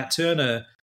excuses for Matt Turner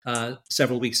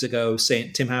several weeks ago.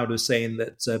 Tim Howard was saying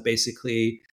that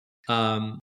basically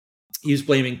he was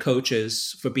blaming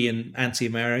coaches for being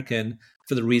anti-American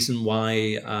for the reason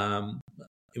why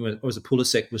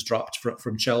Pulisic was dropped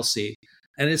from Chelsea.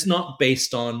 And it's not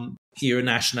based on your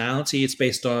nationality. It's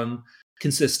based on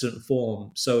consistent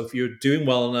form. So if you're doing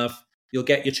well enough, you'll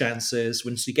get your chances.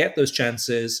 Once you get those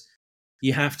chances,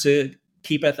 you have to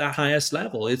keep at that highest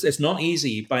level. It's not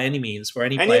easy by any means for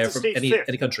any player from any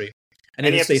country. And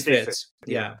you have to stay fit.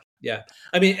 Yeah. Yeah.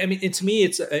 To me,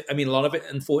 a lot of it,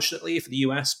 unfortunately, for the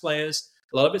US players,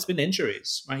 a lot of it's been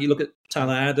injuries, right? You look at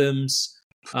Tyler Adams.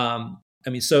 So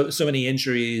many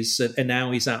injuries, and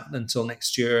now he's out until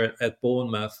next year at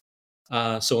Bournemouth,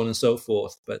 so on and so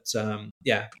forth. But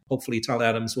hopefully Tyler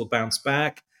Adams will bounce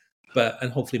back,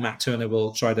 and hopefully Matt Turner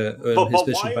will try to earn his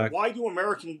vision back. Why do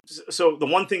Americans? So the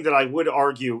one thing that I would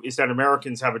argue is that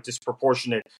Americans have a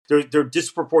disproportionate. They're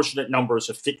disproportionate numbers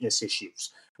of fitness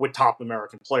issues with top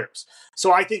American players.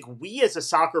 So I think we, as a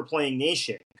soccer playing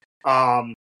nation,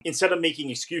 instead of making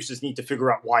excuses, need to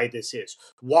figure out why this is.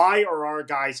 Why are our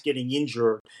guys getting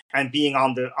injured and being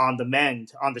on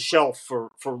the shelf for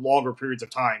longer periods of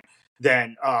time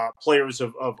than players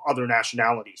of other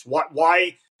nationalities?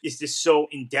 Why is this so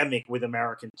endemic with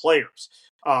American players?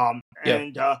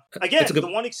 Again, the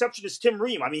one exception is Tim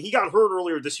Ream. I mean, he got hurt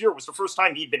earlier this year. It was the first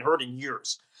time he'd been hurt in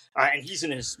years, and he's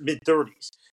in his mid-30s.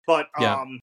 But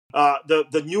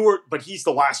the newer, but he's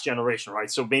the last generation,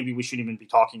 right? So maybe we shouldn't even be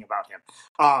talking about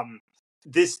him.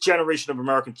 This generation of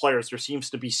American players, there seems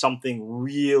to be something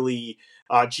really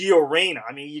Gio Reyna.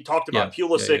 I mean, you talked about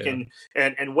Pulisic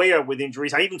and Weah with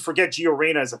injuries. I even forget Gio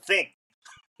Reyna as a thing.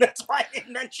 That's why I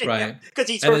didn't mention him, because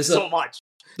he's hurt so much.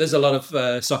 There's a lot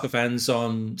of soccer fans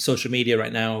on social media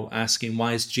right now asking,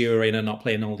 why is Gio Reyna not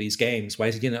playing all these games? Why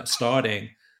is he not starting?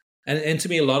 And to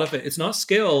me, a lot of it, it's not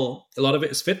skill. A lot of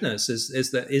it is fitness.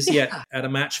 Is he at a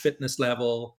match fitness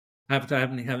level?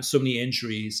 Having so many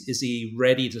injuries, is he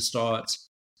ready to start?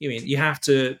 I mean, you have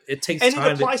to. It takes time to come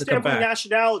back. And it applies to every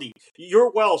nationality. You're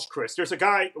Welsh, Chris. There's a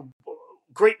guy,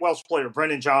 great Welsh player,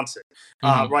 Brennan Johnson,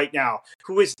 right now,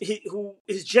 who has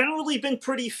generally been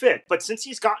pretty fit, but since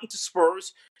he's gotten to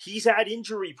Spurs, he's had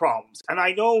injury problems. And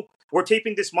I know we're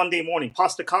taping this Monday morning.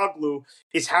 Postecoglou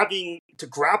is having to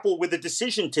grapple with a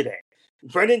decision today.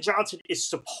 Brennan Johnson is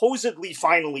supposedly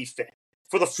finally fit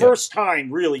for the first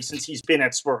time, really, since he's been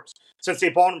at Spurs, since they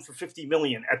bought him for $50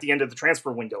 million at the end of the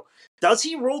transfer window. Does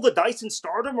he roll the dice and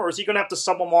start him, or is he going to have to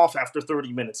sub him off after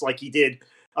 30 minutes like he did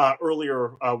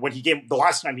earlier when the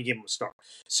last time he gave him a start?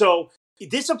 So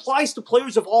this applies to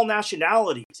players of all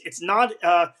nationalities. It's not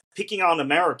picking on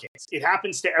Americans. It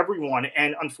happens to everyone,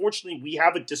 and unfortunately, we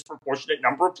have a disproportionate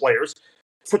number of players,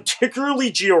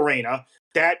 particularly Gio Reyna,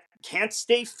 that can't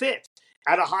stay fit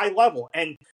at a high level.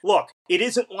 And look, it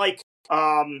isn't like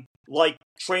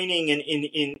training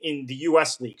in the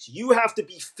U.S. leagues. You have to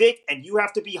be fit, and you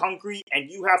have to be hungry, and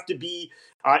you have to be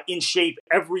in shape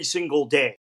every single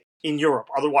day in Europe.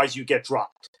 Otherwise, you get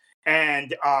dropped.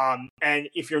 And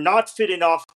if you're not fit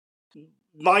enough,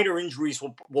 minor injuries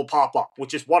will pop up,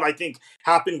 which is what I think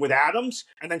happened with Adams.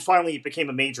 And then finally, it became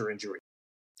a major injury.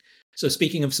 So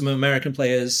speaking of some American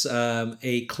players,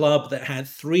 a club that had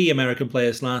 3 American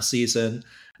players last season,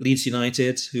 Leeds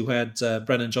United, who had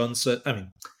Brendan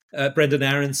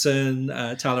Aronson,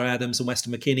 Tyler Adams, and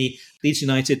Weston McKennie. Leeds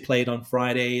United played on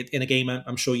Friday in a game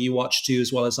I'm sure you watched too,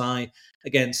 as well as I,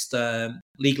 against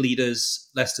league leaders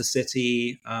Leicester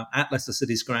City at Leicester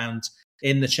City's ground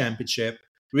in the Championship.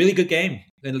 Really good game.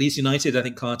 And Leeds United, I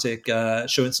think, Kartik,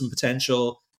 showing some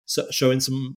potential, showing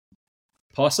some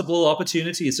possible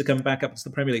opportunities to come back up to the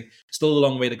Premier League. Still a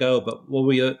long way to go, but what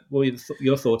were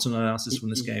your thoughts and analysis from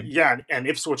this game? Yeah, and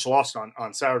Ipswich lost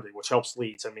on Saturday, which helps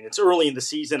Leeds. I mean, it's early in the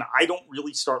season. I don't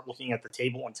really start looking at the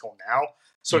table until now.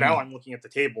 So now I'm looking at the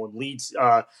table, and Leeds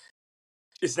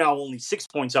is now only 6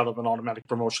 points out of an automatic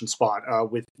promotion spot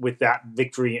with that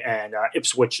victory and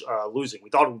Ipswich losing.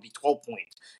 We thought it would be 12-point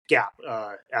gap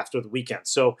after the weekend.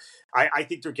 So I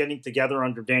think they're getting together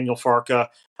under Daniel Farke.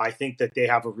 I think that they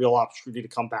have a real opportunity to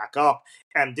come back up.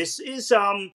 And this is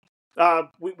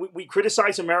we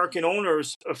criticize American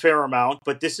owners a fair amount,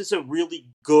 but this is a really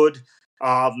good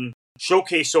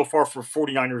showcase so far for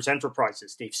 49ers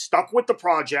Enterprises. They've stuck with the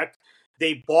project.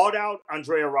 They bought out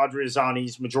Andrea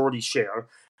Radrizzani's majority share.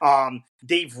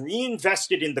 They've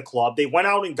reinvested in the club. They went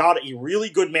out and got a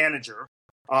really good manager.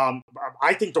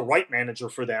 I think the right manager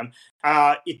for them.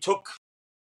 It took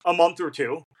a month or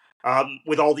two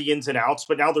with all the ins and outs,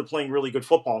 but now they're playing really good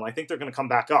football, and I think they're going to come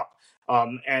back up.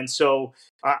 And so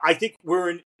I think we're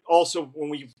in. Also, when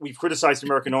we've criticized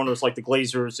American owners like the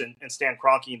Glazers and Stan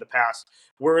Kroenke in the past,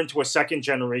 we're into a second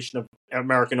generation of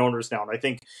American owners now, and I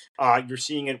think you're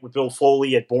seeing it with Bill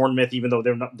Foley at Bournemouth, even though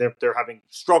they're having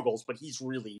struggles, but he's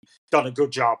really done a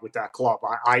good job with that club,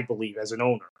 I believe, as an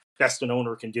owner. Best an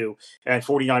owner can do. And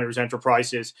 49ers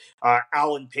Enterprises,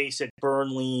 Alan Pace at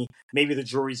Burnley, maybe the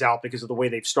jury's out because of the way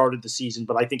they've started the season,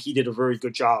 but I think he did a very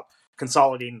good job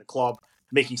consolidating the club,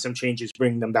 making some changes,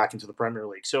 bringing them back into the Premier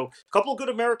League. So a couple of good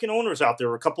American owners out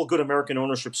there, a couple of good American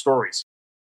ownership stories.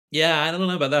 Yeah, I don't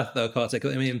know about that, though, Kartik.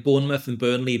 I mean, Bournemouth and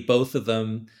Burnley, both of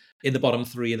them in the bottom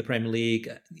three of the Premier League.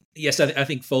 Yes, I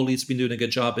think Foley's been doing a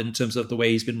good job in terms of the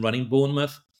way he's been running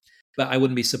Bournemouth, but I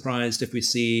wouldn't be surprised if we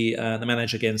see the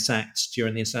manager getting sacked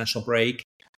during the international break.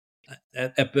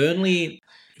 At Burnley,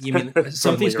 you mean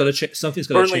something's got to something's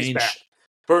got to change.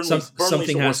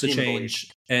 Something has to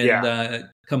change, and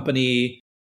Company,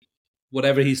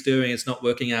 whatever he's doing, it's not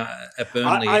working out at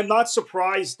Burnley. I'm not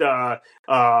surprised. I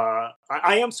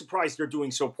am surprised they're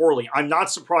doing so poorly. I'm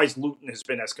not surprised Luton has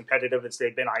been as competitive as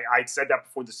they've been. I said that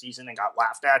before the season and got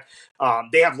laughed at.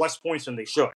 They have less points than they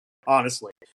should,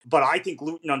 honestly. But I think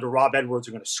Luton under Rob Edwards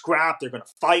are going to scrap. They're going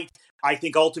to fight. I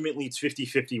think ultimately it's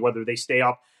 50-50 whether they stay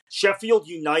up. Sheffield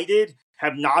United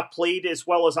have not played as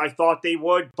well as I thought they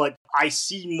would, but I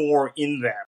see more in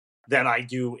them than I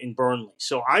do in Burnley.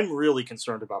 So I'm really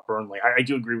concerned about Burnley. I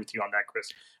do agree with you on that, Chris.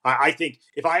 I think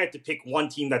if I had to pick one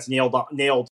team that's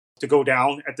nailed to go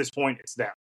down at this point, it's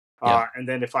them. Yeah. And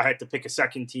then if I had to pick a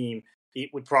second team,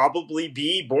 it would probably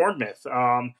be Bournemouth.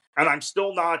 And I'm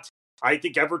still not. I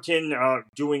think Everton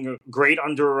doing great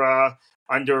under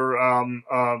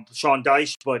Sean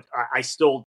Dyche, but I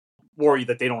still worry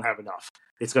that they don't have enough.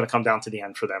 It's going to come down to the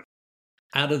end for them.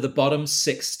 Out of the bottom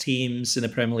 6 teams in the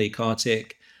Premier League,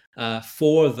 Kartik,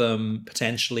 4 of them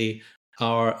potentially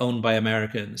are owned by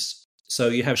Americans. So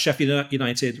you have Sheffield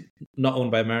United, not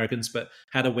owned by Americans, but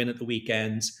had a win at the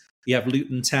weekend. You have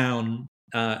Luton Town.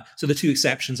 So the 2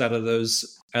 exceptions out of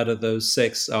those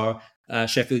 6 are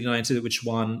Sheffield United, which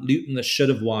won. Luton, that should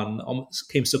have won, almost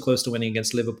came so close to winning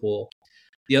against Liverpool.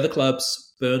 The other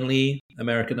clubs, Burnley,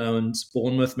 American-owned,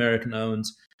 Bournemouth, American-owned,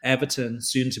 Everton,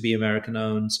 soon to be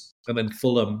American-owned, and then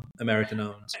Fulham,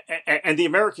 American-owned. And the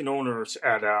American owners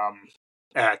that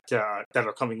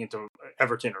are coming into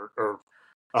Everton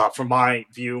are from my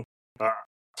view,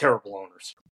 terrible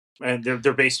owners. And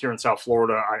they're based here in South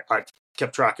Florida. I've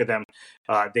kept track of them.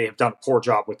 They have done a poor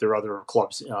job with their other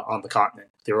clubs on the continent,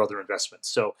 their other investments.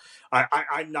 So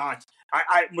I'm not.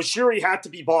 Mashiri had to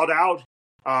be bought out.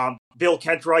 Bill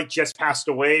Kentright just passed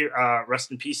away. Rest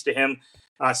in peace to him.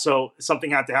 So something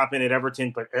had to happen at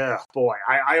Everton. But boy,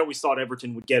 I always thought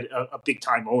Everton would get a big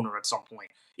time owner at some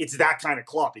point. It's that kind of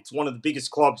club. It's one of the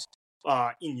biggest clubs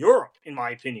in Europe, in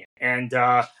my opinion. And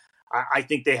I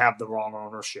think they have the wrong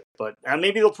ownership. But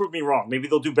maybe they'll prove me wrong. Maybe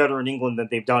they'll do better in England than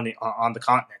they've done on the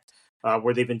continent,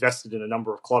 where they've invested in a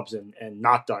number of clubs and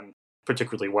not done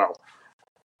particularly well.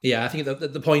 Yeah, I think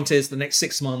the point is the next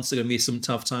 6 months are going to be some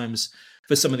tough times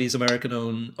for some of these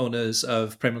American owners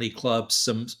of Premier League clubs,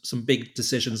 some big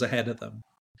decisions ahead of them.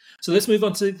 So let's move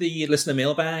on to the listener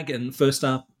mailbag. And first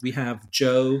up, we have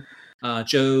Joe.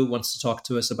 Joe wants to talk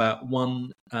to us about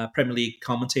one Premier League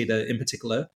commentator in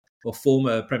particular, or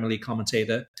former Premier League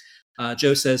commentator.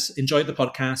 Joe says, enjoyed the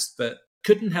podcast, but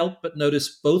couldn't help but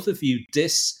notice both of you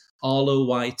diss Arlo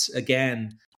White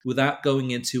again without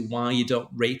going into why you don't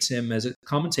rate him as a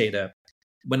commentator.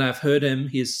 When I've heard him,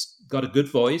 he's got a good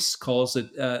voice, calls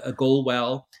it a goal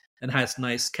well, and has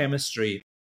nice chemistry.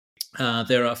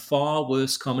 There are far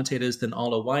worse commentators than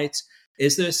Arlo White.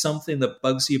 Is there something that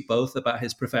bugs you both about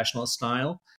his professional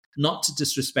style? Not to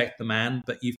disrespect the man,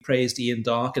 but you've praised Ian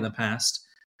Darke in the past,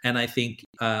 and I think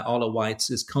Arlo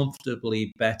White is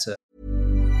comfortably better.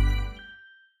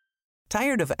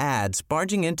 Tired of ads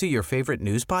barging into your favorite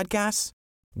news podcasts?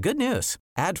 Good news.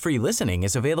 Ad-free listening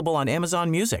is available on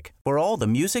Amazon Music for all the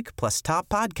music plus top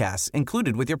podcasts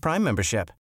included with your Prime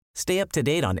membership. Stay up to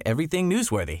date on everything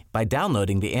newsworthy by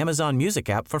downloading the Amazon Music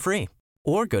app for free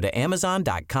or go to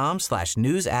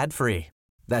amazon.com/news ad free.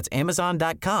 That's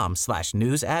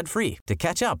amazon.com/news ad free to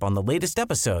catch up on the latest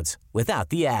episodes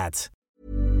without the ads.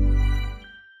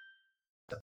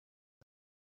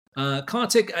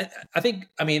 Kartik,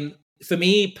 I mean, for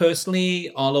me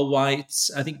personally, Arlo White,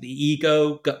 I think the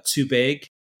ego got too big.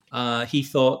 He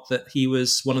thought that he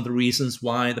was one of the reasons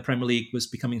why the Premier League was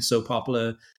becoming so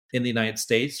popular in the United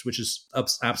States, which is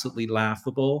absolutely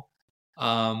laughable.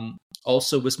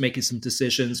 Also was making some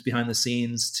decisions behind the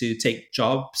scenes to take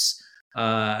jobs,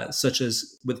 such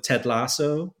as with Ted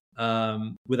Lasso,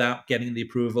 without getting the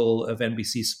approval of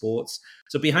NBC Sports.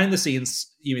 So behind the scenes,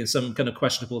 some kind of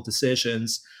questionable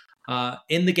decisions.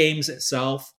 In the games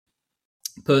itself,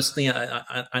 personally,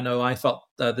 I know I felt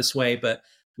this way, but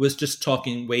was just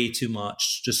talking way too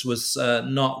much. Just was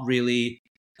not really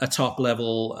a top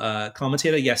level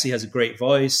commentator. Yes, he has a great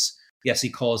voice. Yes, he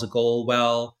calls a goal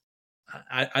well.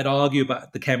 I'd argue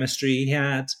about the chemistry he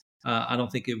had. I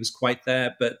don't think it was quite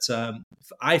there, but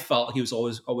I felt he was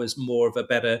always more of a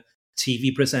better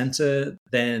TV presenter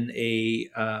than a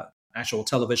actual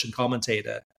television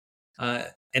commentator.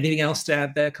 Anything else to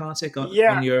add there, Kartik,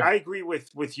 Yeah, on your? I agree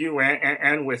with you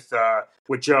and with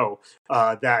Joe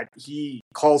that he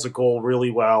calls a goal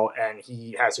really well and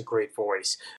he has a great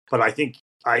voice. But I think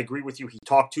I agree with you. He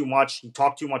talked too much. He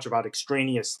talked too much about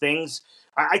extraneous things.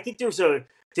 I think there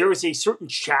is a certain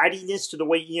chattiness to the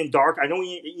way Ian Dark. I know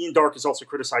Ian Dark is also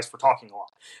criticized for talking a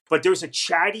lot, but there's a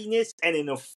chattiness and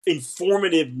an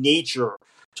informative nature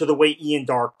to the way Ian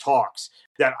Dark talks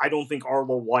that I don't think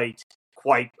Arlo White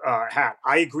quite had.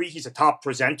 I agree he's a top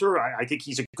presenter. I think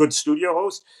he's a good studio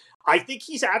host. I think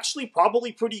he's actually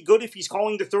probably pretty good if he's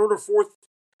calling the third or fourth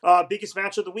biggest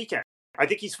match of the weekend. I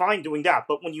think he's fine doing that.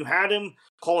 But when you had him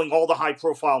calling all the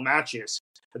high-profile matches,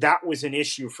 that was an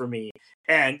issue for me.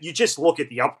 And you just look at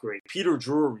the upgrade. Peter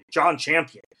Drury, John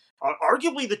Champion,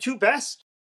 arguably the two best.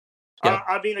 Yeah.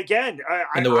 I mean, again,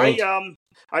 In the world.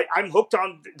 I'm hooked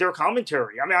on their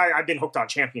commentary. I mean, I've been hooked on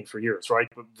Champion for years, right?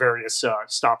 With various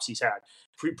stops he's had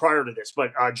prior to this.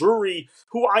 But Drury,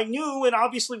 who I knew and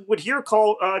obviously would hear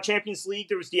call Champions League,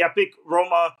 there was the epic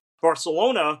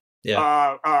Roma-Barcelona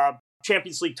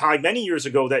Champions League tie many years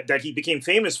ago that he became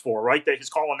famous for, right? That he's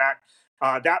calling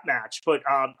that match. But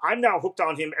I'm now hooked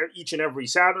on him each and every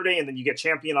Saturday, and then you get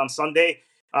Champion on Sunday.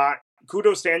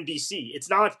 Kudos to NBC. It's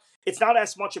not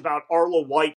as much about Arlo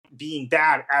White being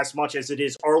bad as much as it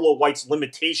is Arlo White's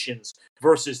limitations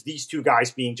versus these two guys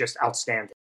being just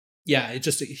outstanding. Yeah, it's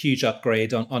just a huge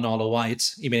upgrade on Arlo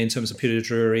White, even in terms of Peter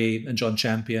Drury and John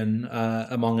Champion,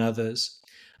 among others.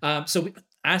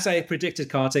 As I predicted,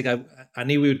 Kartik, I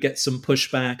knew we would get some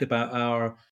pushback about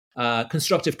our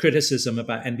constructive criticism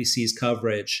about NBC's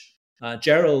coverage.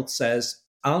 Gerald says,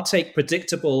 I'll take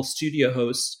predictable studio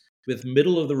hosts with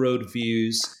middle-of-the-road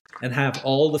views and have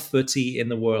all the footy in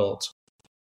the world.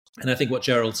 And I think what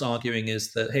Gerald's arguing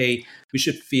is that, hey, we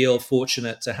should feel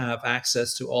fortunate to have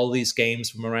access to all these games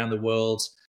from around the world,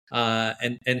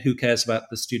 and who cares about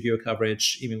the studio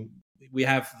coverage? Even we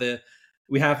have the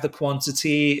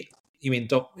quantity.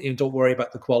 Don't worry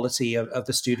about the quality of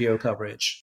the studio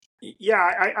coverage.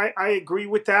 Yeah, I agree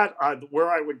with that. Where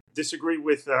I would disagree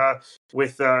with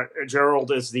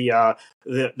Gerald is the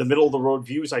middle of the road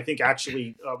views. I think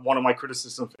actually one of my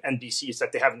criticisms of NBC is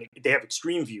that they have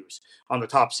extreme views on the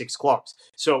top six clubs.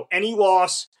 So any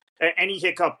loss, any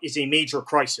hiccup is a major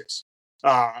crisis.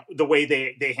 The way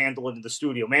they handle it in the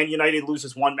studio. Man United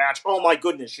loses one match. Oh my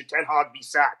goodness, should Ten Hag be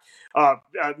sacked?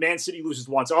 Man City loses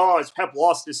once. Oh, has Pep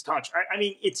lost his touch? I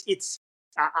mean, it's.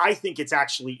 I think it's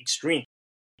actually extreme,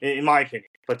 in my opinion.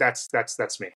 But that's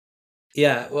me.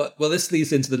 Yeah, well, this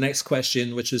leads into the next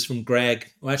question, which is from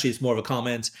Greg. Well, actually, it's more of a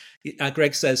comment.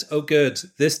 Greg says, "Oh, good,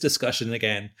 this discussion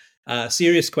again.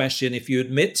 Serious question. If you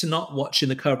admit to not watching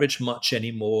the coverage much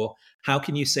anymore, how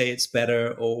can you say it's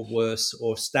better or worse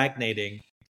or stagnating?"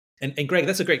 And Greg,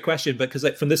 that's a great question because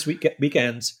from this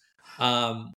weekend,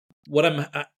 what I'm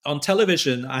on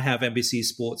television, I have NBC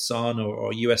Sports on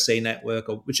or USA Network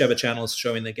or whichever channel is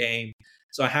showing the game.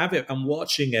 So I have it, I'm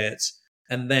watching it,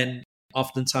 and then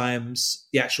oftentimes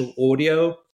the actual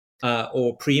audio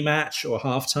or pre-match or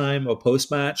halftime or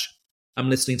post-match, I'm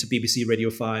listening to BBC Radio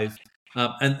 5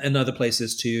 and other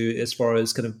places too, as far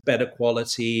as kind of better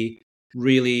quality,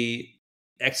 really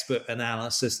expert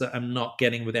analysis that I'm not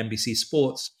getting with NBC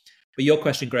Sports. But your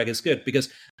question, Greg, is good because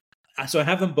so I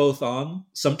have them both on.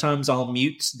 Sometimes I'll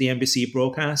mute the NBC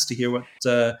broadcast to hear what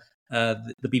the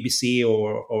BBC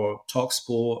or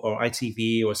TalkSport or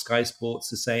ITV or Sky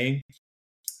Sports is saying.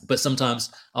 But sometimes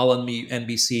I'll unmute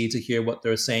NBC to hear what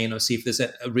they're saying or see if there's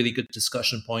a really good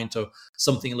discussion point or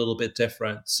something a little bit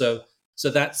different. So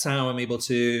that's how I'm able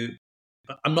to.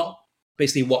 I'm not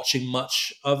basically watching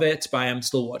much of it, but I am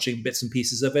still watching bits and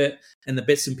pieces of it. And the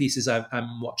bits and pieces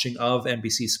I'm watching of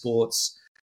NBC Sports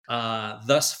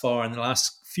thus far in the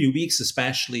last few weeks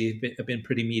especially have been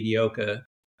pretty mediocre.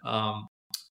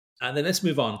 And then let's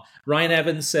move on. Ryan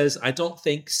Evans says, I don't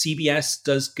think CBS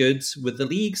does good with the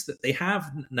leagues that they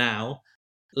have now,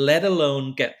 let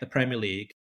alone get the Premier League.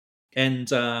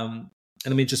 And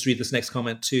let me just read this next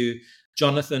comment too.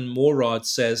 Jonathan Morrod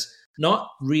says, not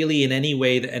really in any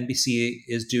way that NBC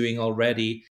is doing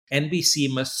already. NBC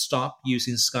must stop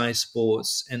using Sky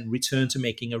Sports and return to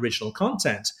making original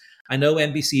content. I know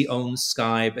NBC owns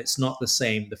Sky, but it's not the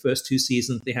same. The first two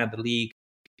seasons they had the league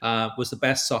was the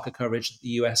best soccer coverage the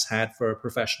US had for a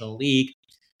professional league.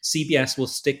 CBS will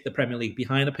stick the Premier League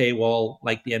behind a paywall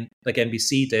like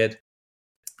NBC did.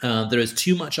 There is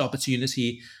too much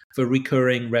opportunity for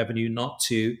recurring revenue not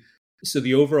to. So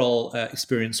the overall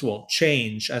experience won't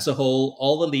change. As a whole,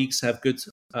 all the leagues have good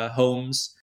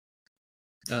homes,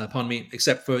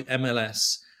 except for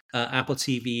MLS. Apple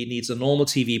TV needs a normal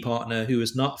TV partner who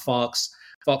is not Fox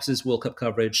Fox's World Cup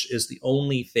coverage is the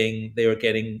only thing they are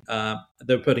getting.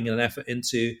 They're putting an effort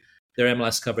into. Their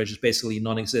MLS coverage is basically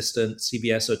non-existent.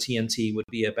 CBS or TNT would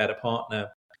be a better partner.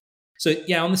 So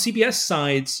yeah, on the CBS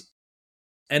side,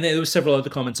 and there were several other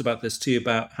comments about this too,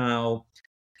 about how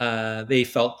they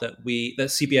felt that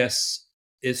CBS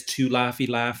is too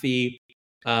laughy,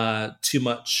 too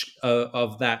much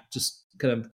of that just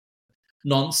kind of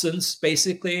nonsense,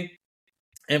 basically.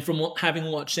 And from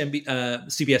having watched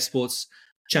CBS Sports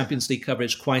Champions League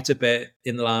coverage quite a bit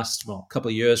in the last couple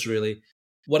of years, really,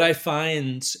 what I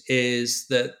find is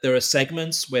that there are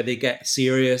segments where they get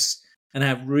serious and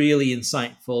have really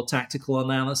insightful tactical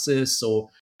analysis or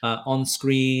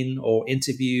on-screen or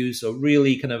interviews or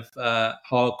really kind of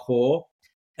hardcore.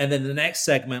 And then the next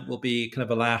segment will be kind of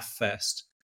a laugh fest.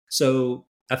 So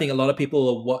I think a lot of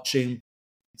people are seeing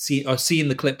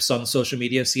the clips on social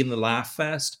media, seeing the laugh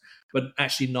fest, but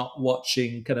actually not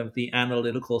watching kind of the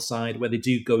analytical side where they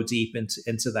do go deep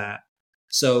into that.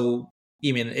 So,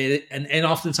 and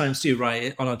oftentimes too,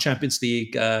 right, on a Champions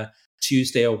League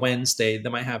Tuesday or Wednesday, they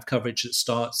might have coverage that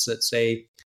starts at, say,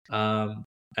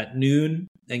 at noon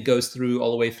and goes through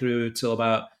all the way through till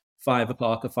about 5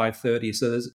 o'clock or 5:30.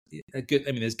 So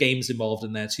there's games involved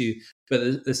in there too,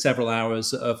 but there's several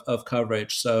hours of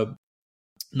coverage. So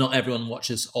not everyone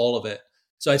watches all of it.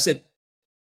 So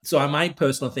my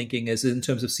personal thinking is, in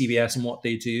terms of CBS and what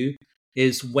they do,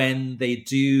 is when they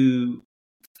do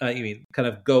kind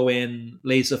of go in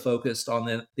laser focused on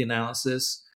the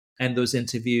analysis and those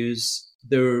interviews,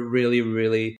 they're really,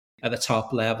 really at the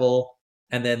top level.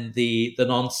 And then the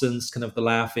nonsense, kind of the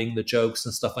laughing, the jokes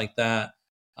and stuff like that.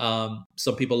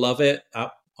 Some people love it.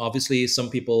 Obviously, some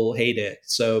people hate it.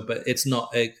 So, but it's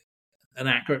not an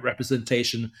accurate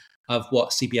representation of what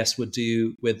CBS would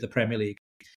do with the Premier League.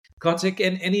 Kartik,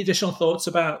 any additional thoughts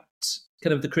about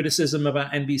kind of the criticism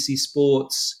about NBC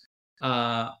Sports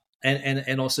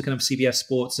and also kind of CBS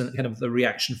Sports and kind of the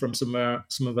reaction from some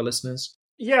of our listeners?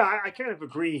 Yeah, I kind of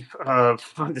agree on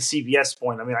the CBS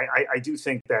point. I mean, I do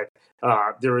think that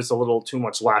there is a little too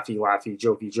much laughy,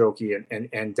 jokey,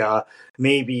 and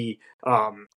maybe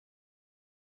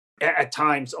at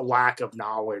times a lack of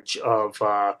knowledge of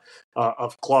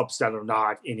clubs that are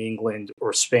not in England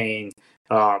or Spain.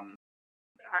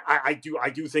 I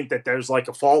do think that there's like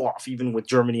a fall off even with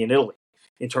Germany and Italy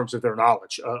in terms of their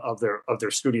knowledge of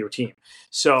their studio team.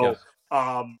 So.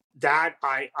 Yeah. That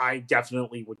I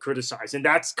definitely would criticize. And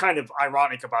that's kind of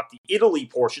ironic about the Italy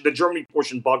portion. The Germany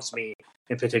portion bugs me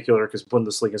in particular because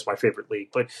Bundesliga is my favorite league.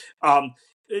 But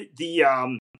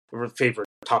the favorite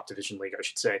top division league, I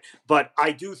should say. But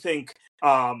I do think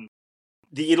the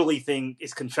Italy thing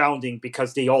is confounding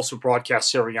because they also broadcast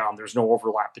Serie A. There's no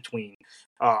overlap between...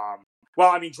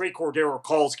 Drake Cordero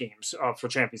calls games for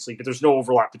Champions League, but there's no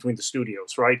overlap between the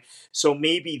studios, right? So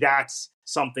maybe that's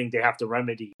something they have to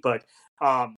remedy. But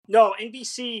no,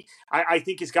 NBC, I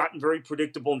think, has gotten very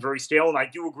predictable and very stale. And I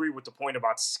do agree with the point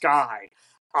about Sky.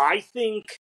 I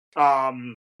think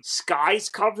Sky's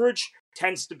coverage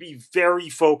tends to be very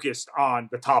focused on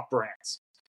the top brands.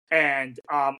 And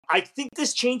I think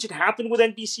this change had happened with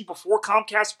NBC before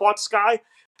Comcast bought Sky.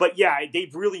 But yeah,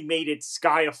 they've really made it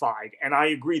Skyified. And I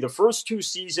agree, the first 2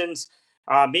 seasons,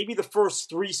 maybe the first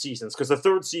 3 seasons, because the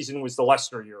 3rd season was the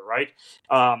Leicester year, right?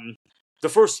 The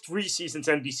first 3 seasons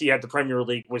NBC had the Premier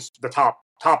League was the top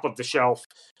of the shelf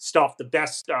stuff, the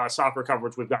best soccer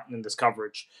coverage we've gotten in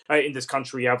this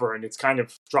country ever. And it's kind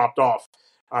of dropped off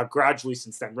gradually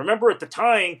since then. Remember, at the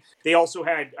time, they also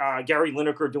had Gary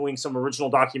Lineker doing some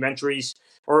original documentaries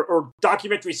or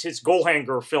documentaries his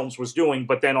Goalhanger films was doing,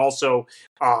 but then also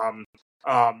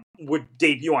would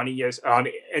debut on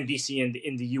NBC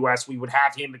in the U.S. We would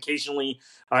have him occasionally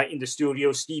in the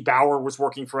studio. Steve Bauer was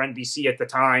working for NBC at the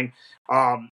time.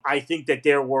 I think that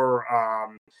there were...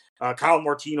 Kyle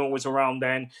Martino was around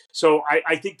then. So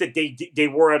I think that they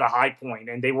were at a high point,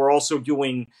 and they were also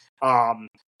doing...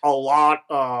 a lot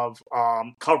of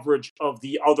coverage of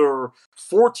the other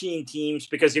 14 teams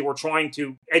because they were trying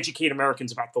to educate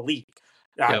Americans about the league.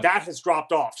 That has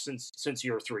dropped off since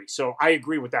year 3. So I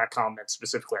agree with that comment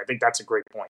specifically. I think that's a great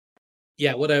point.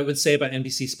 Yeah, what I would say about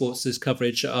NBC Sports'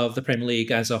 coverage of the Premier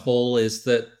League as a whole is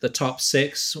that the top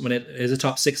 6, when it is a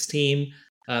top 6 team,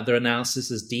 their analysis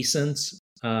is decent.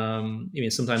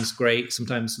 Sometimes great,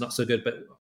 sometimes not so good, but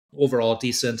overall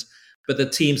decent. But the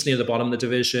teams near the bottom of the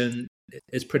division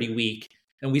is pretty weak.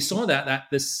 And we saw that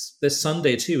this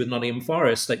Sunday too with Nottingham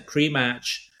Forest, like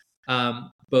pre-match,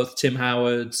 both Tim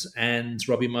Howard and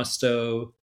Robbie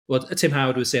Mustoe. Well, Tim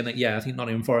Howard was saying I think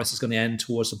Nottingham Forest is going to end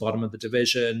towards the bottom of the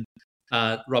division.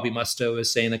 Robbie Mustoe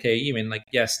was saying,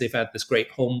 yes, they've had this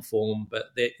great home form, but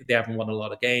they haven't won a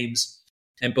lot of games.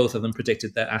 and both of them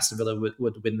predicted that Aston Villa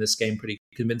would win this game pretty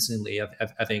convincingly.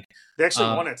 I think they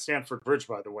actually won at Stamford Bridge,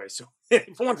 by the way. So they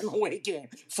won an away game.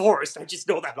 Forest, I just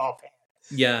know that offhand.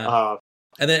 Yeah.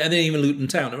 And then even Luton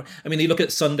Town. I mean, you look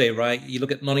at Sunday, right? You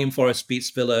look at Nottingham Forest beats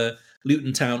Villa,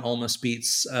 Luton Town almost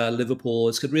beats Liverpool.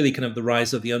 It's really kind of the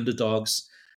rise of the underdogs.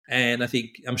 And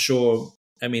I'm sure,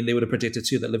 they would have predicted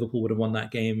too that Liverpool would have won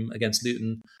that game against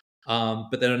Luton.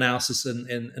 But their analysis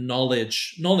and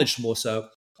knowledge more so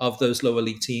of those lower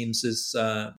league teams is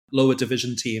lower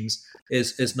division teams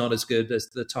is not as good as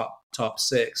the top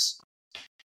six.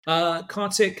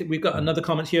 Kartik, we've got another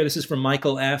comment here. This is from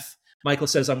Michael F. Michael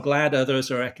says, I'm glad others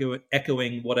are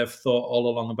echoing what I've thought all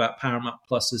along about Paramount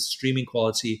Plus's streaming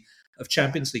quality of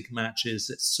Champions League matches.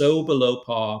 It's so below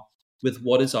par with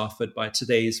what is offered by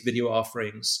today's video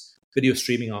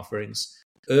streaming offerings.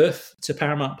 Earth to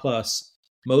Paramount Plus,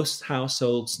 most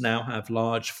households now have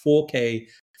large 4K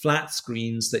flat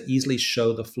screens that easily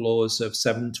show the flaws of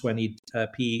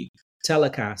 720p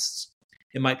telecasts.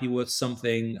 It might be worth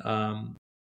something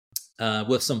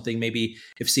maybe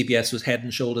if CBS was head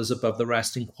and shoulders above the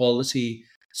rest in quality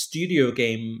studio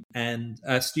and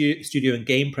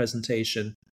game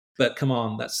presentation. But come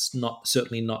on, that's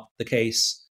certainly not the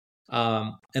case.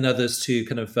 And others too,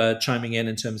 kind of chiming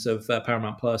in terms of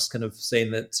Paramount Plus, kind of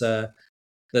saying that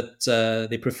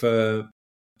they prefer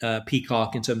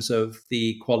Peacock in terms of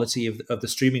the quality of the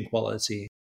streaming quality,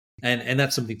 and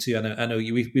that's something too. I know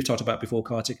we've talked about before,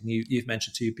 Kartik, and you've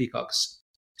mentioned too. Peacock's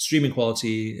streaming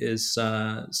quality is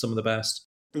some of the best.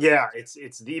 Yeah,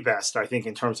 it's the best, I think,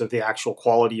 in terms of the actual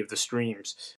quality of the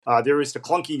streams. There is the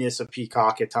clunkiness of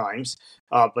Peacock at times,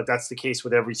 but that's the case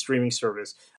with every streaming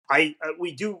service.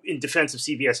 We do, in defense of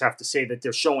CBS, have to say that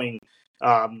they're showing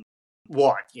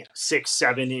 6,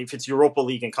 7, if it's Europa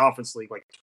League and Conference League, like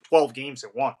 12 games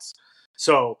at once.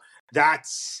 So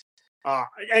that's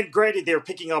and granted, they're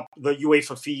picking up the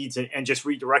UEFA feeds and just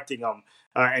redirecting them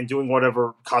and doing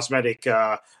whatever cosmetic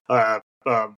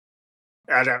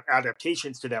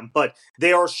adaptations to them, but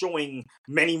they are showing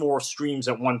many more streams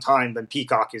at one time than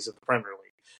Peacock is at the Premier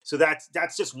League. So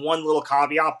that's just one little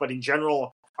caveat, but in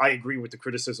general, I agree with the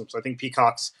criticisms. I think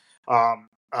Peacock's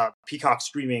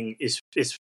streaming is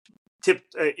tip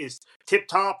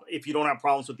top if you don't have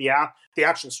problems with the app. The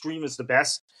actual stream is the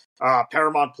best.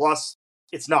 Paramount Plus,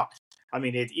 it's not.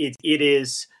 It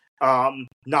is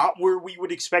not where we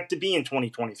would expect to be in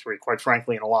 2023, quite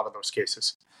frankly, in a lot of those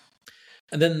cases.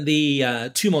 And then the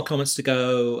two more comments to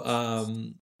go.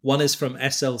 One is from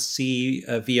SLC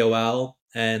VOL,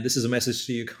 and this is a message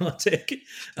to you, Kartik,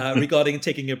 regarding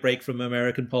taking a break from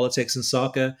American politics and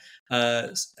soccer.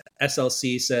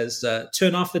 SLC says,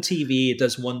 turn off the TV. It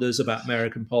does wonders about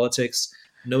American politics.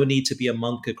 No need to be a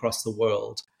monk across the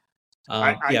world.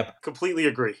 I completely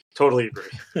agree. Totally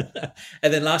agree.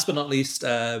 And then last but not least,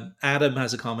 Adam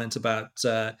has a comment about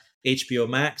HBO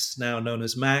Max, now known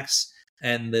as Max,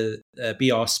 and the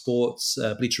BR Sports,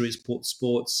 Bleacher Report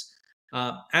Sports.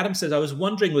 Adam says, I was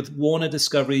wondering with Warner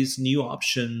Discovery's new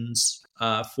options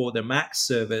for their Max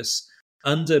service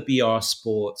under BR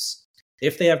Sports,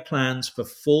 if they have plans for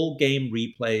full game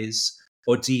replays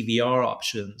or DVR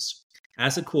options.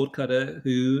 As a cord cutter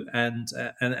and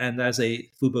as a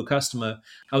Fubo customer,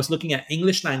 I was looking at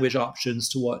English language options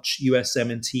to watch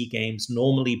USMNT games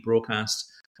normally broadcast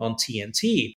on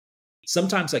TNT.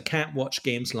 Sometimes I can't watch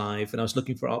games live, and I was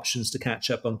looking for options to catch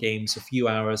up on games a few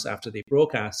hours after they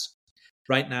broadcast.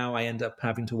 Right now, I end up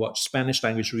having to watch Spanish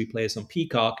language replays on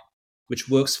Peacock, which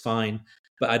works fine,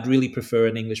 but I'd really prefer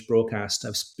an English broadcast.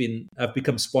 I've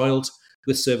become spoiled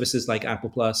with services like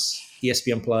Apple Plus,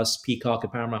 ESPN Plus, Peacock,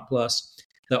 and Paramount Plus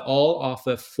that all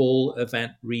offer full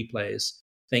event replays.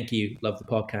 Thank you. Love the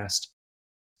podcast.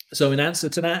 So in answer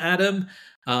to that, Adam,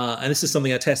 and this is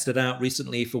something I tested out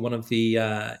recently for one of the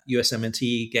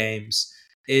USMNT games,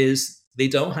 is they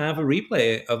don't have a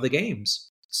replay of the games.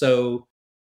 So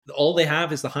all they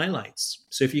have is the highlights.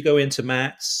 So if you go into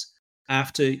Max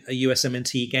after a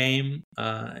USMNT game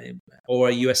or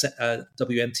a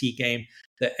WNT game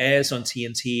that airs on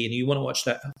TNT and you want to watch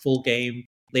that full game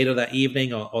later that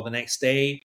evening or the next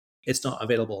day, it's not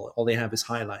available. All they have is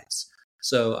highlights.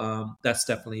 So that's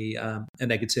definitely a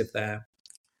negative there.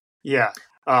 Yeah,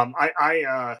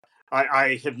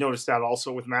 I have noticed that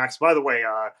also with Max. By the way,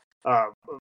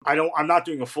 I'm not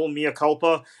doing a full mea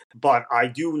culpa, but I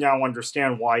do now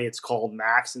understand why it's called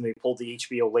Max and they pulled the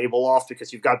HBO label off,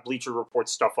 because you've got Bleacher Report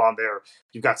stuff on there,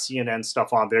 you've got CNN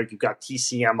stuff on there, you've got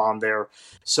TCM on there.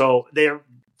 So they're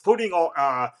putting all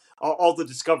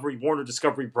the Warner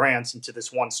Discovery brands into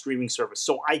this one streaming service.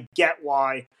 So I get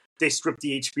why they stripped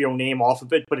the HBO name off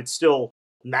of it, but it's still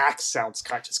Max sounds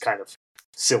kind of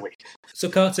silly. So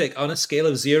Kartik, on a scale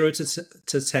of 0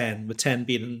 to 10, with 10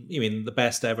 being the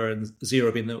best ever and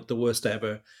 0 being the worst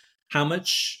ever, how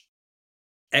much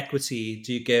equity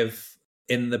do you give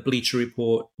in the Bleacher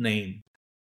Report name?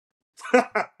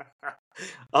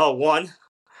 One.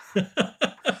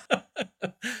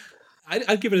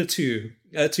 I'd give it a 2,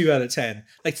 2 out of 10.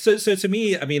 Like so to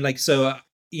me,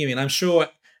 I'm sure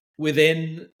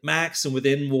within Max and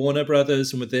within Warner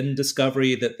Brothers and within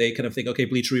Discovery that they kind of think, okay,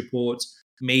 Bleacher Report,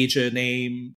 major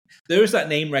name. There is that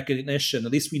name recognition.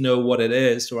 At least we know what it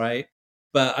is, right?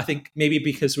 But I think maybe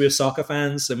because we're soccer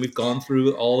fans and we've gone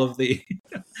through all of the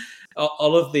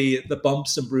all of the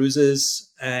bumps and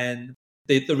bruises and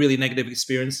the really negative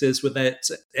experiences with it,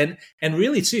 and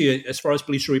really too, as far as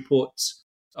Bleacher Reports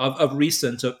of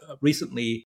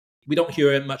recently, we don't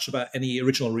hear much about any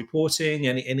original reporting,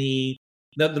 any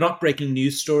they're not breaking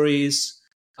news stories.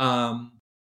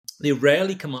 They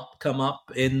rarely come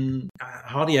up in.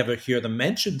 Hardly ever hear them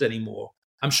mentioned anymore.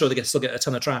 I'm sure they still get a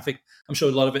ton of traffic. I'm sure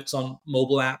a lot of it's on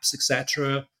mobile apps,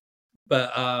 etc.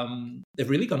 But they've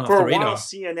really gone off the radar. For a while,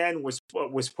 CNN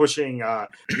was pushing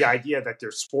the idea that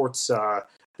their sports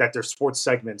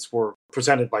segments were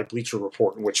presented by Bleacher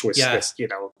Report, which was just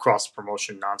cross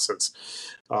promotion nonsense.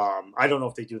 I don't know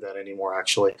if they do that anymore,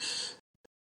 actually.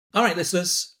 All right,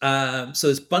 listeners. So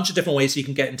there's a bunch of different ways you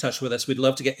can get in touch with us. We'd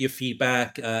love to get your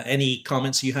feedback, any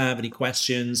comments you have, any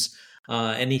questions,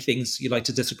 any things you'd like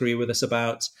to disagree with us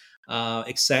about,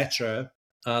 etc.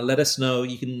 Let us know.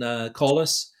 You can call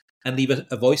us and leave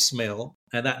a voicemail.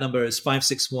 And that number is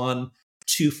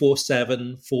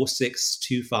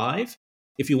 561-247-4625.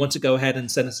 If you want to go ahead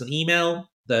and send us an email,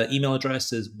 the email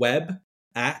address is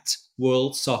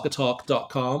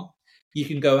web@worldsoccertalk.com. You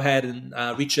can go ahead and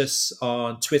reach us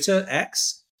on Twitter,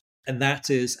 X, and that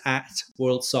is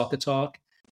 @WorldSoccerTalk.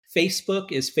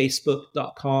 Facebook is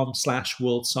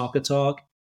facebook.com/WorldSoccerTalk.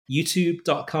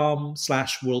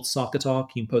 YouTube.com/WorldSoccerTalk.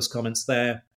 You can post comments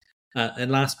there.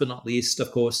 And last but not least,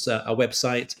 of course, our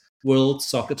website,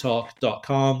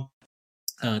 worldsoccertalk.com.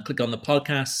 Click on the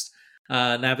podcast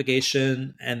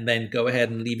navigation and then go ahead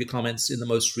and leave your comments in the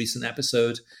most recent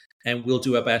episode. And we'll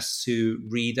do our best to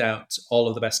read out all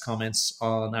of the best comments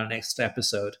on our next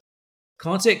episode.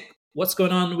 Kartik, what's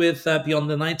going on with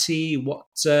Beyond the 90? What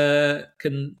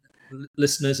can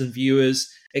listeners and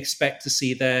viewers expect to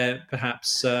see there,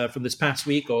 perhaps from this past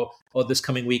week or this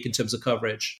coming week in terms of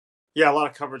coverage? Yeah, a lot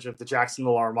of coverage of the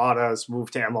Jacksonville Armada's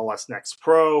move to MLS Next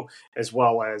Pro, as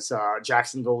well as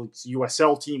Jacksonville's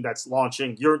USL team that's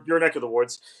launching your neck of the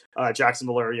woods,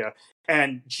 Jacksonville area,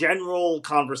 and general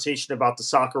conversation about the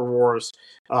soccer wars,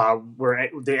 where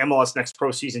the MLS Next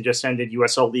Pro season just ended,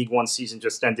 USL League One season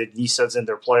just ended, Nisa's in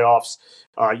their playoffs,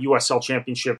 USL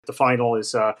Championship, the final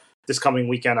is this coming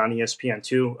weekend on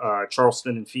ESPN2,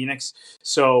 Charleston and Phoenix.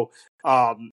 So,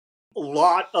 a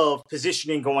lot of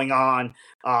positioning going on.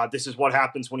 This is what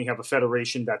happens when you have a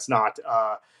federation that's not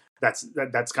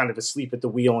that's kind of asleep at the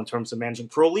wheel in terms of managing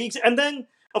pro leagues. And then,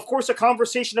 of course, a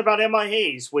conversation about Emma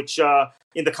Hayes, which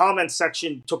in the comments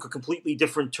section took a completely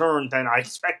different turn than I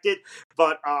expected.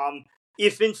 But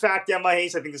if in fact Emma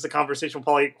Hayes, I think this is a conversation we'll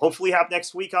probably hopefully have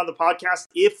next week on the podcast.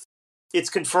 If it's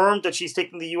confirmed that she's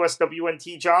taking the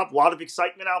USWNT job, a lot of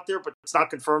excitement out there, but it's not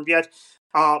confirmed yet.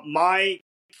 My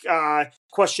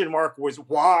question mark was,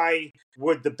 why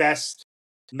would the best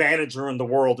manager in the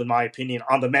world, in my opinion,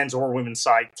 on the men's or women's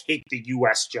side, take the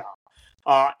U.S. job?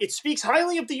 It speaks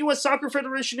highly of the U.S. Soccer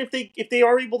Federation if they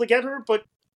are able to get her, but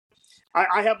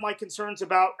I have my concerns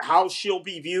about how she'll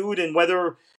be viewed and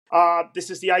whether this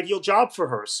is the ideal job for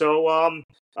her. So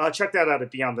check that out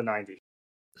at Beyond the 90.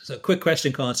 So, quick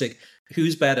question, Kartik: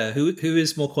 who's better? Who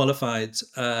is more qualified,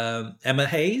 Emma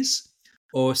Hayes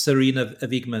or Serena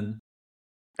Wigman?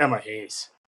 Emma Hayes.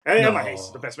 Emma Hayes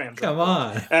is the best manager. Come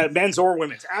on. Men's or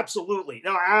women's. Absolutely.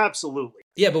 No, absolutely.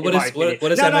 Yeah, but what is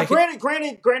Emma?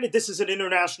 Granted, this is an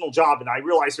international job, and I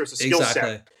realize there's a skill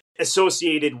set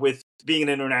associated with being an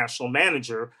international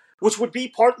manager, which would be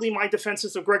partly my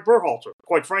defenses of Greg Berhalter,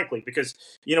 quite frankly, because,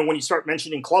 when you start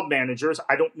mentioning club managers,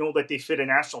 I don't know that they fit a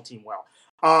national team well.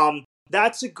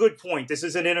 That's a good point. This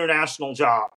is an international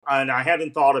job, and I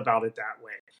hadn't thought about it that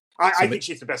way. I think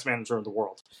she's the best manager in the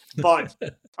world. But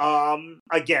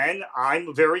again,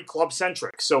 I'm very club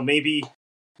centric. So maybe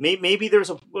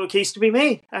there's a case to be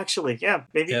made, actually. Yeah,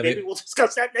 maybe we'll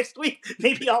discuss that next week.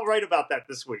 Maybe I'll write about that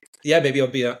this week. Yeah, maybe I'll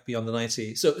be Beyond the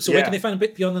 90. So where can they find a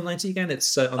bit Beyond the 90 again?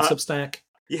 It's on Substack.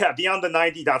 Yeah,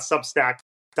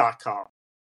 beyondthe90.substack.com.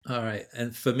 All right.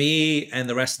 And for me and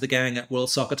the rest of the gang at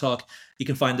World Soccer Talk, you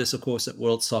can find us, of course, at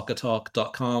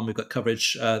worldsoccertalk.com. We've got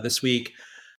coverage this week.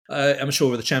 I'm sure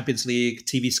with the Champions League,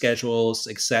 TV schedules,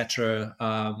 etc.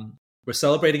 We're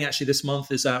celebrating actually this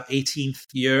month is our 18th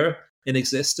year in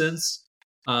existence.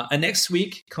 And next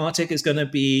week, Kartik is going to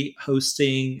be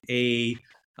hosting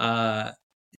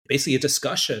basically a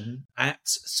discussion at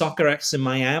SoccerX in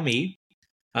Miami.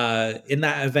 In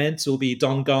that event will be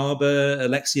Don Garber,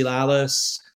 Alexi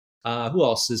Lalas. Who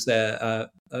else is there?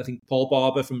 I think Paul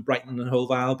Barber from Brighton and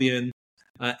Hove Albion.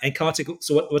 And Kartik,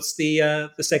 so what's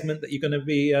the segment that you're going to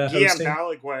be hosting?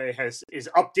 Guillaume Balagwe is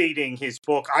updating his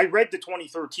book. I read the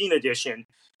 2013 edition.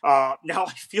 Now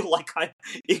I feel like I'm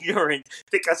ignorant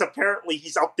because apparently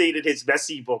he's updated his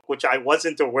Messi book, which I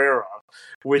wasn't aware of,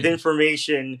 with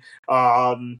information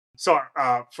from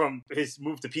his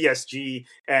move to PSG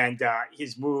and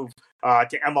his move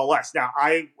to MLS. Now,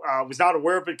 I was not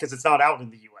aware of it because it's not out in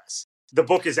the U.S. The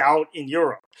book is out in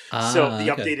Europe,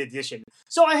 updated edition.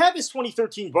 So I have his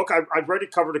 2013 book. I've read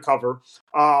it cover to cover,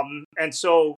 and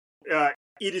so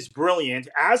it is brilliant,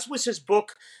 as was his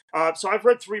book. So I've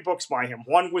read 3 books by him.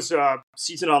 One was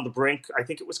Season on the Brink, I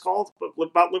think it was called,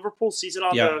 about Liverpool. Season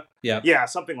on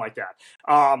something like that.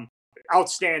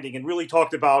 Outstanding, and really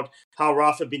talked about how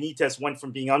Rafa Benitez went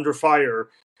from being under fire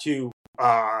to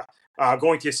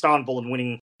going to Istanbul and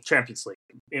winning Champions League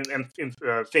in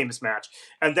a famous match.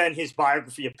 And then his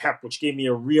biography of Pep, which gave me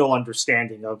a real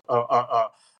understanding of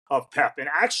Pep. And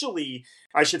actually,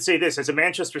 I should say this, as a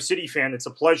Manchester City fan, it's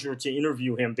a pleasure to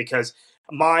interview him because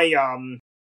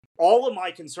all of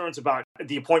my concerns about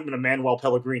the appointment of Manuel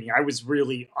Pellegrini, I was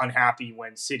really unhappy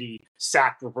when City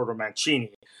sacked Roberto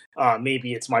Mancini.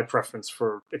 Maybe it's my preference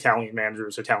for Italian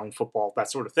managers, Italian football,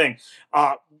 that sort of thing.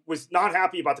 Was not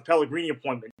happy about the Pellegrini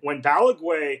appointment. When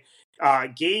Balagwe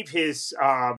gave his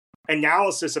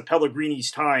analysis of Pellegrini's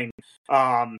time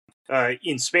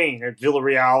in Spain at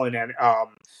Villarreal and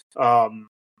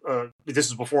this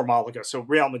is before Malaga, so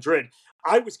Real Madrid,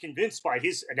 I was convinced by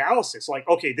his analysis, like,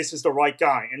 okay, this is the right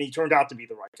guy. And he turned out to be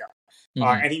the right guy.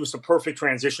 And he was the perfect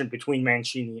transition between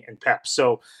Mancini and Pep.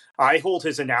 So I hold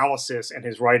his analysis and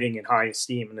his writing in high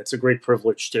esteem. And it's a great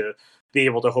privilege to be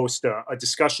able to host a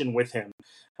discussion with him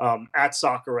at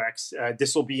SoccerX.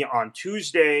 This will be on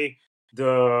Tuesday,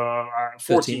 the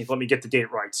 14th. Let me get the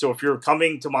date right. So if you're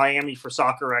coming to Miami for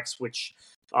SoccerX, which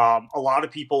a lot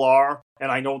of people are,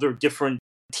 and I know there are different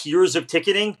tiers of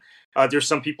ticketing. There's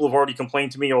some people who've already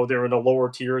complained to me, they're in a lower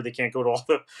tier, they can't go to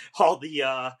all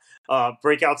the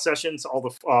breakout sessions, all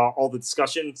the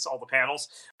discussions, all the panels.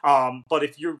 But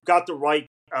if you've got the right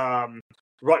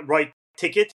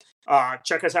ticket,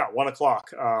 check us out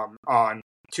 1:00 on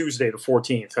Tuesday the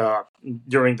 14th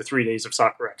during the 3 days of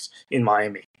SoccerX in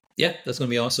Miami. Yeah, that's going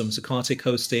to be awesome. So Kartik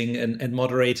hosting and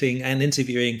moderating and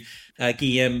interviewing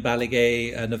Guillaume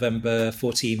Balagwe November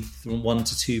 14th from 1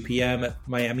 to 2 p.m. at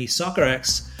Miami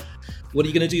SoccerX. What are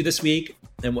you going to do this week,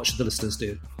 and what should the listeners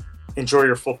do? Enjoy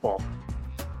your football.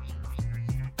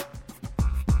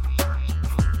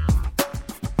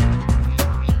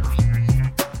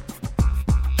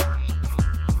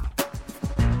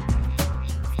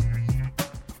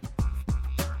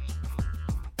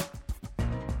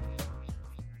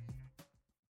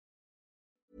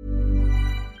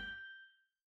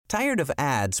 Tired of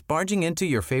ads barging into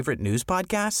your favorite news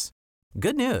podcasts?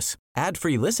 Good news.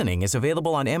 Ad-free listening is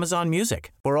available on Amazon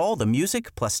Music for all the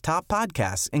music plus top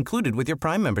podcasts included with your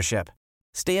Prime membership.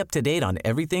 Stay up to date on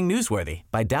everything newsworthy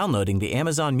by downloading the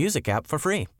Amazon Music app for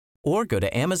free or go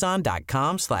to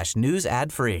amazon.com/news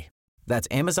ad free. That's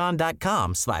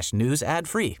amazon.com/news ad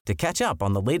free to catch up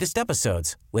on the latest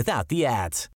episodes without the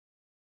ads.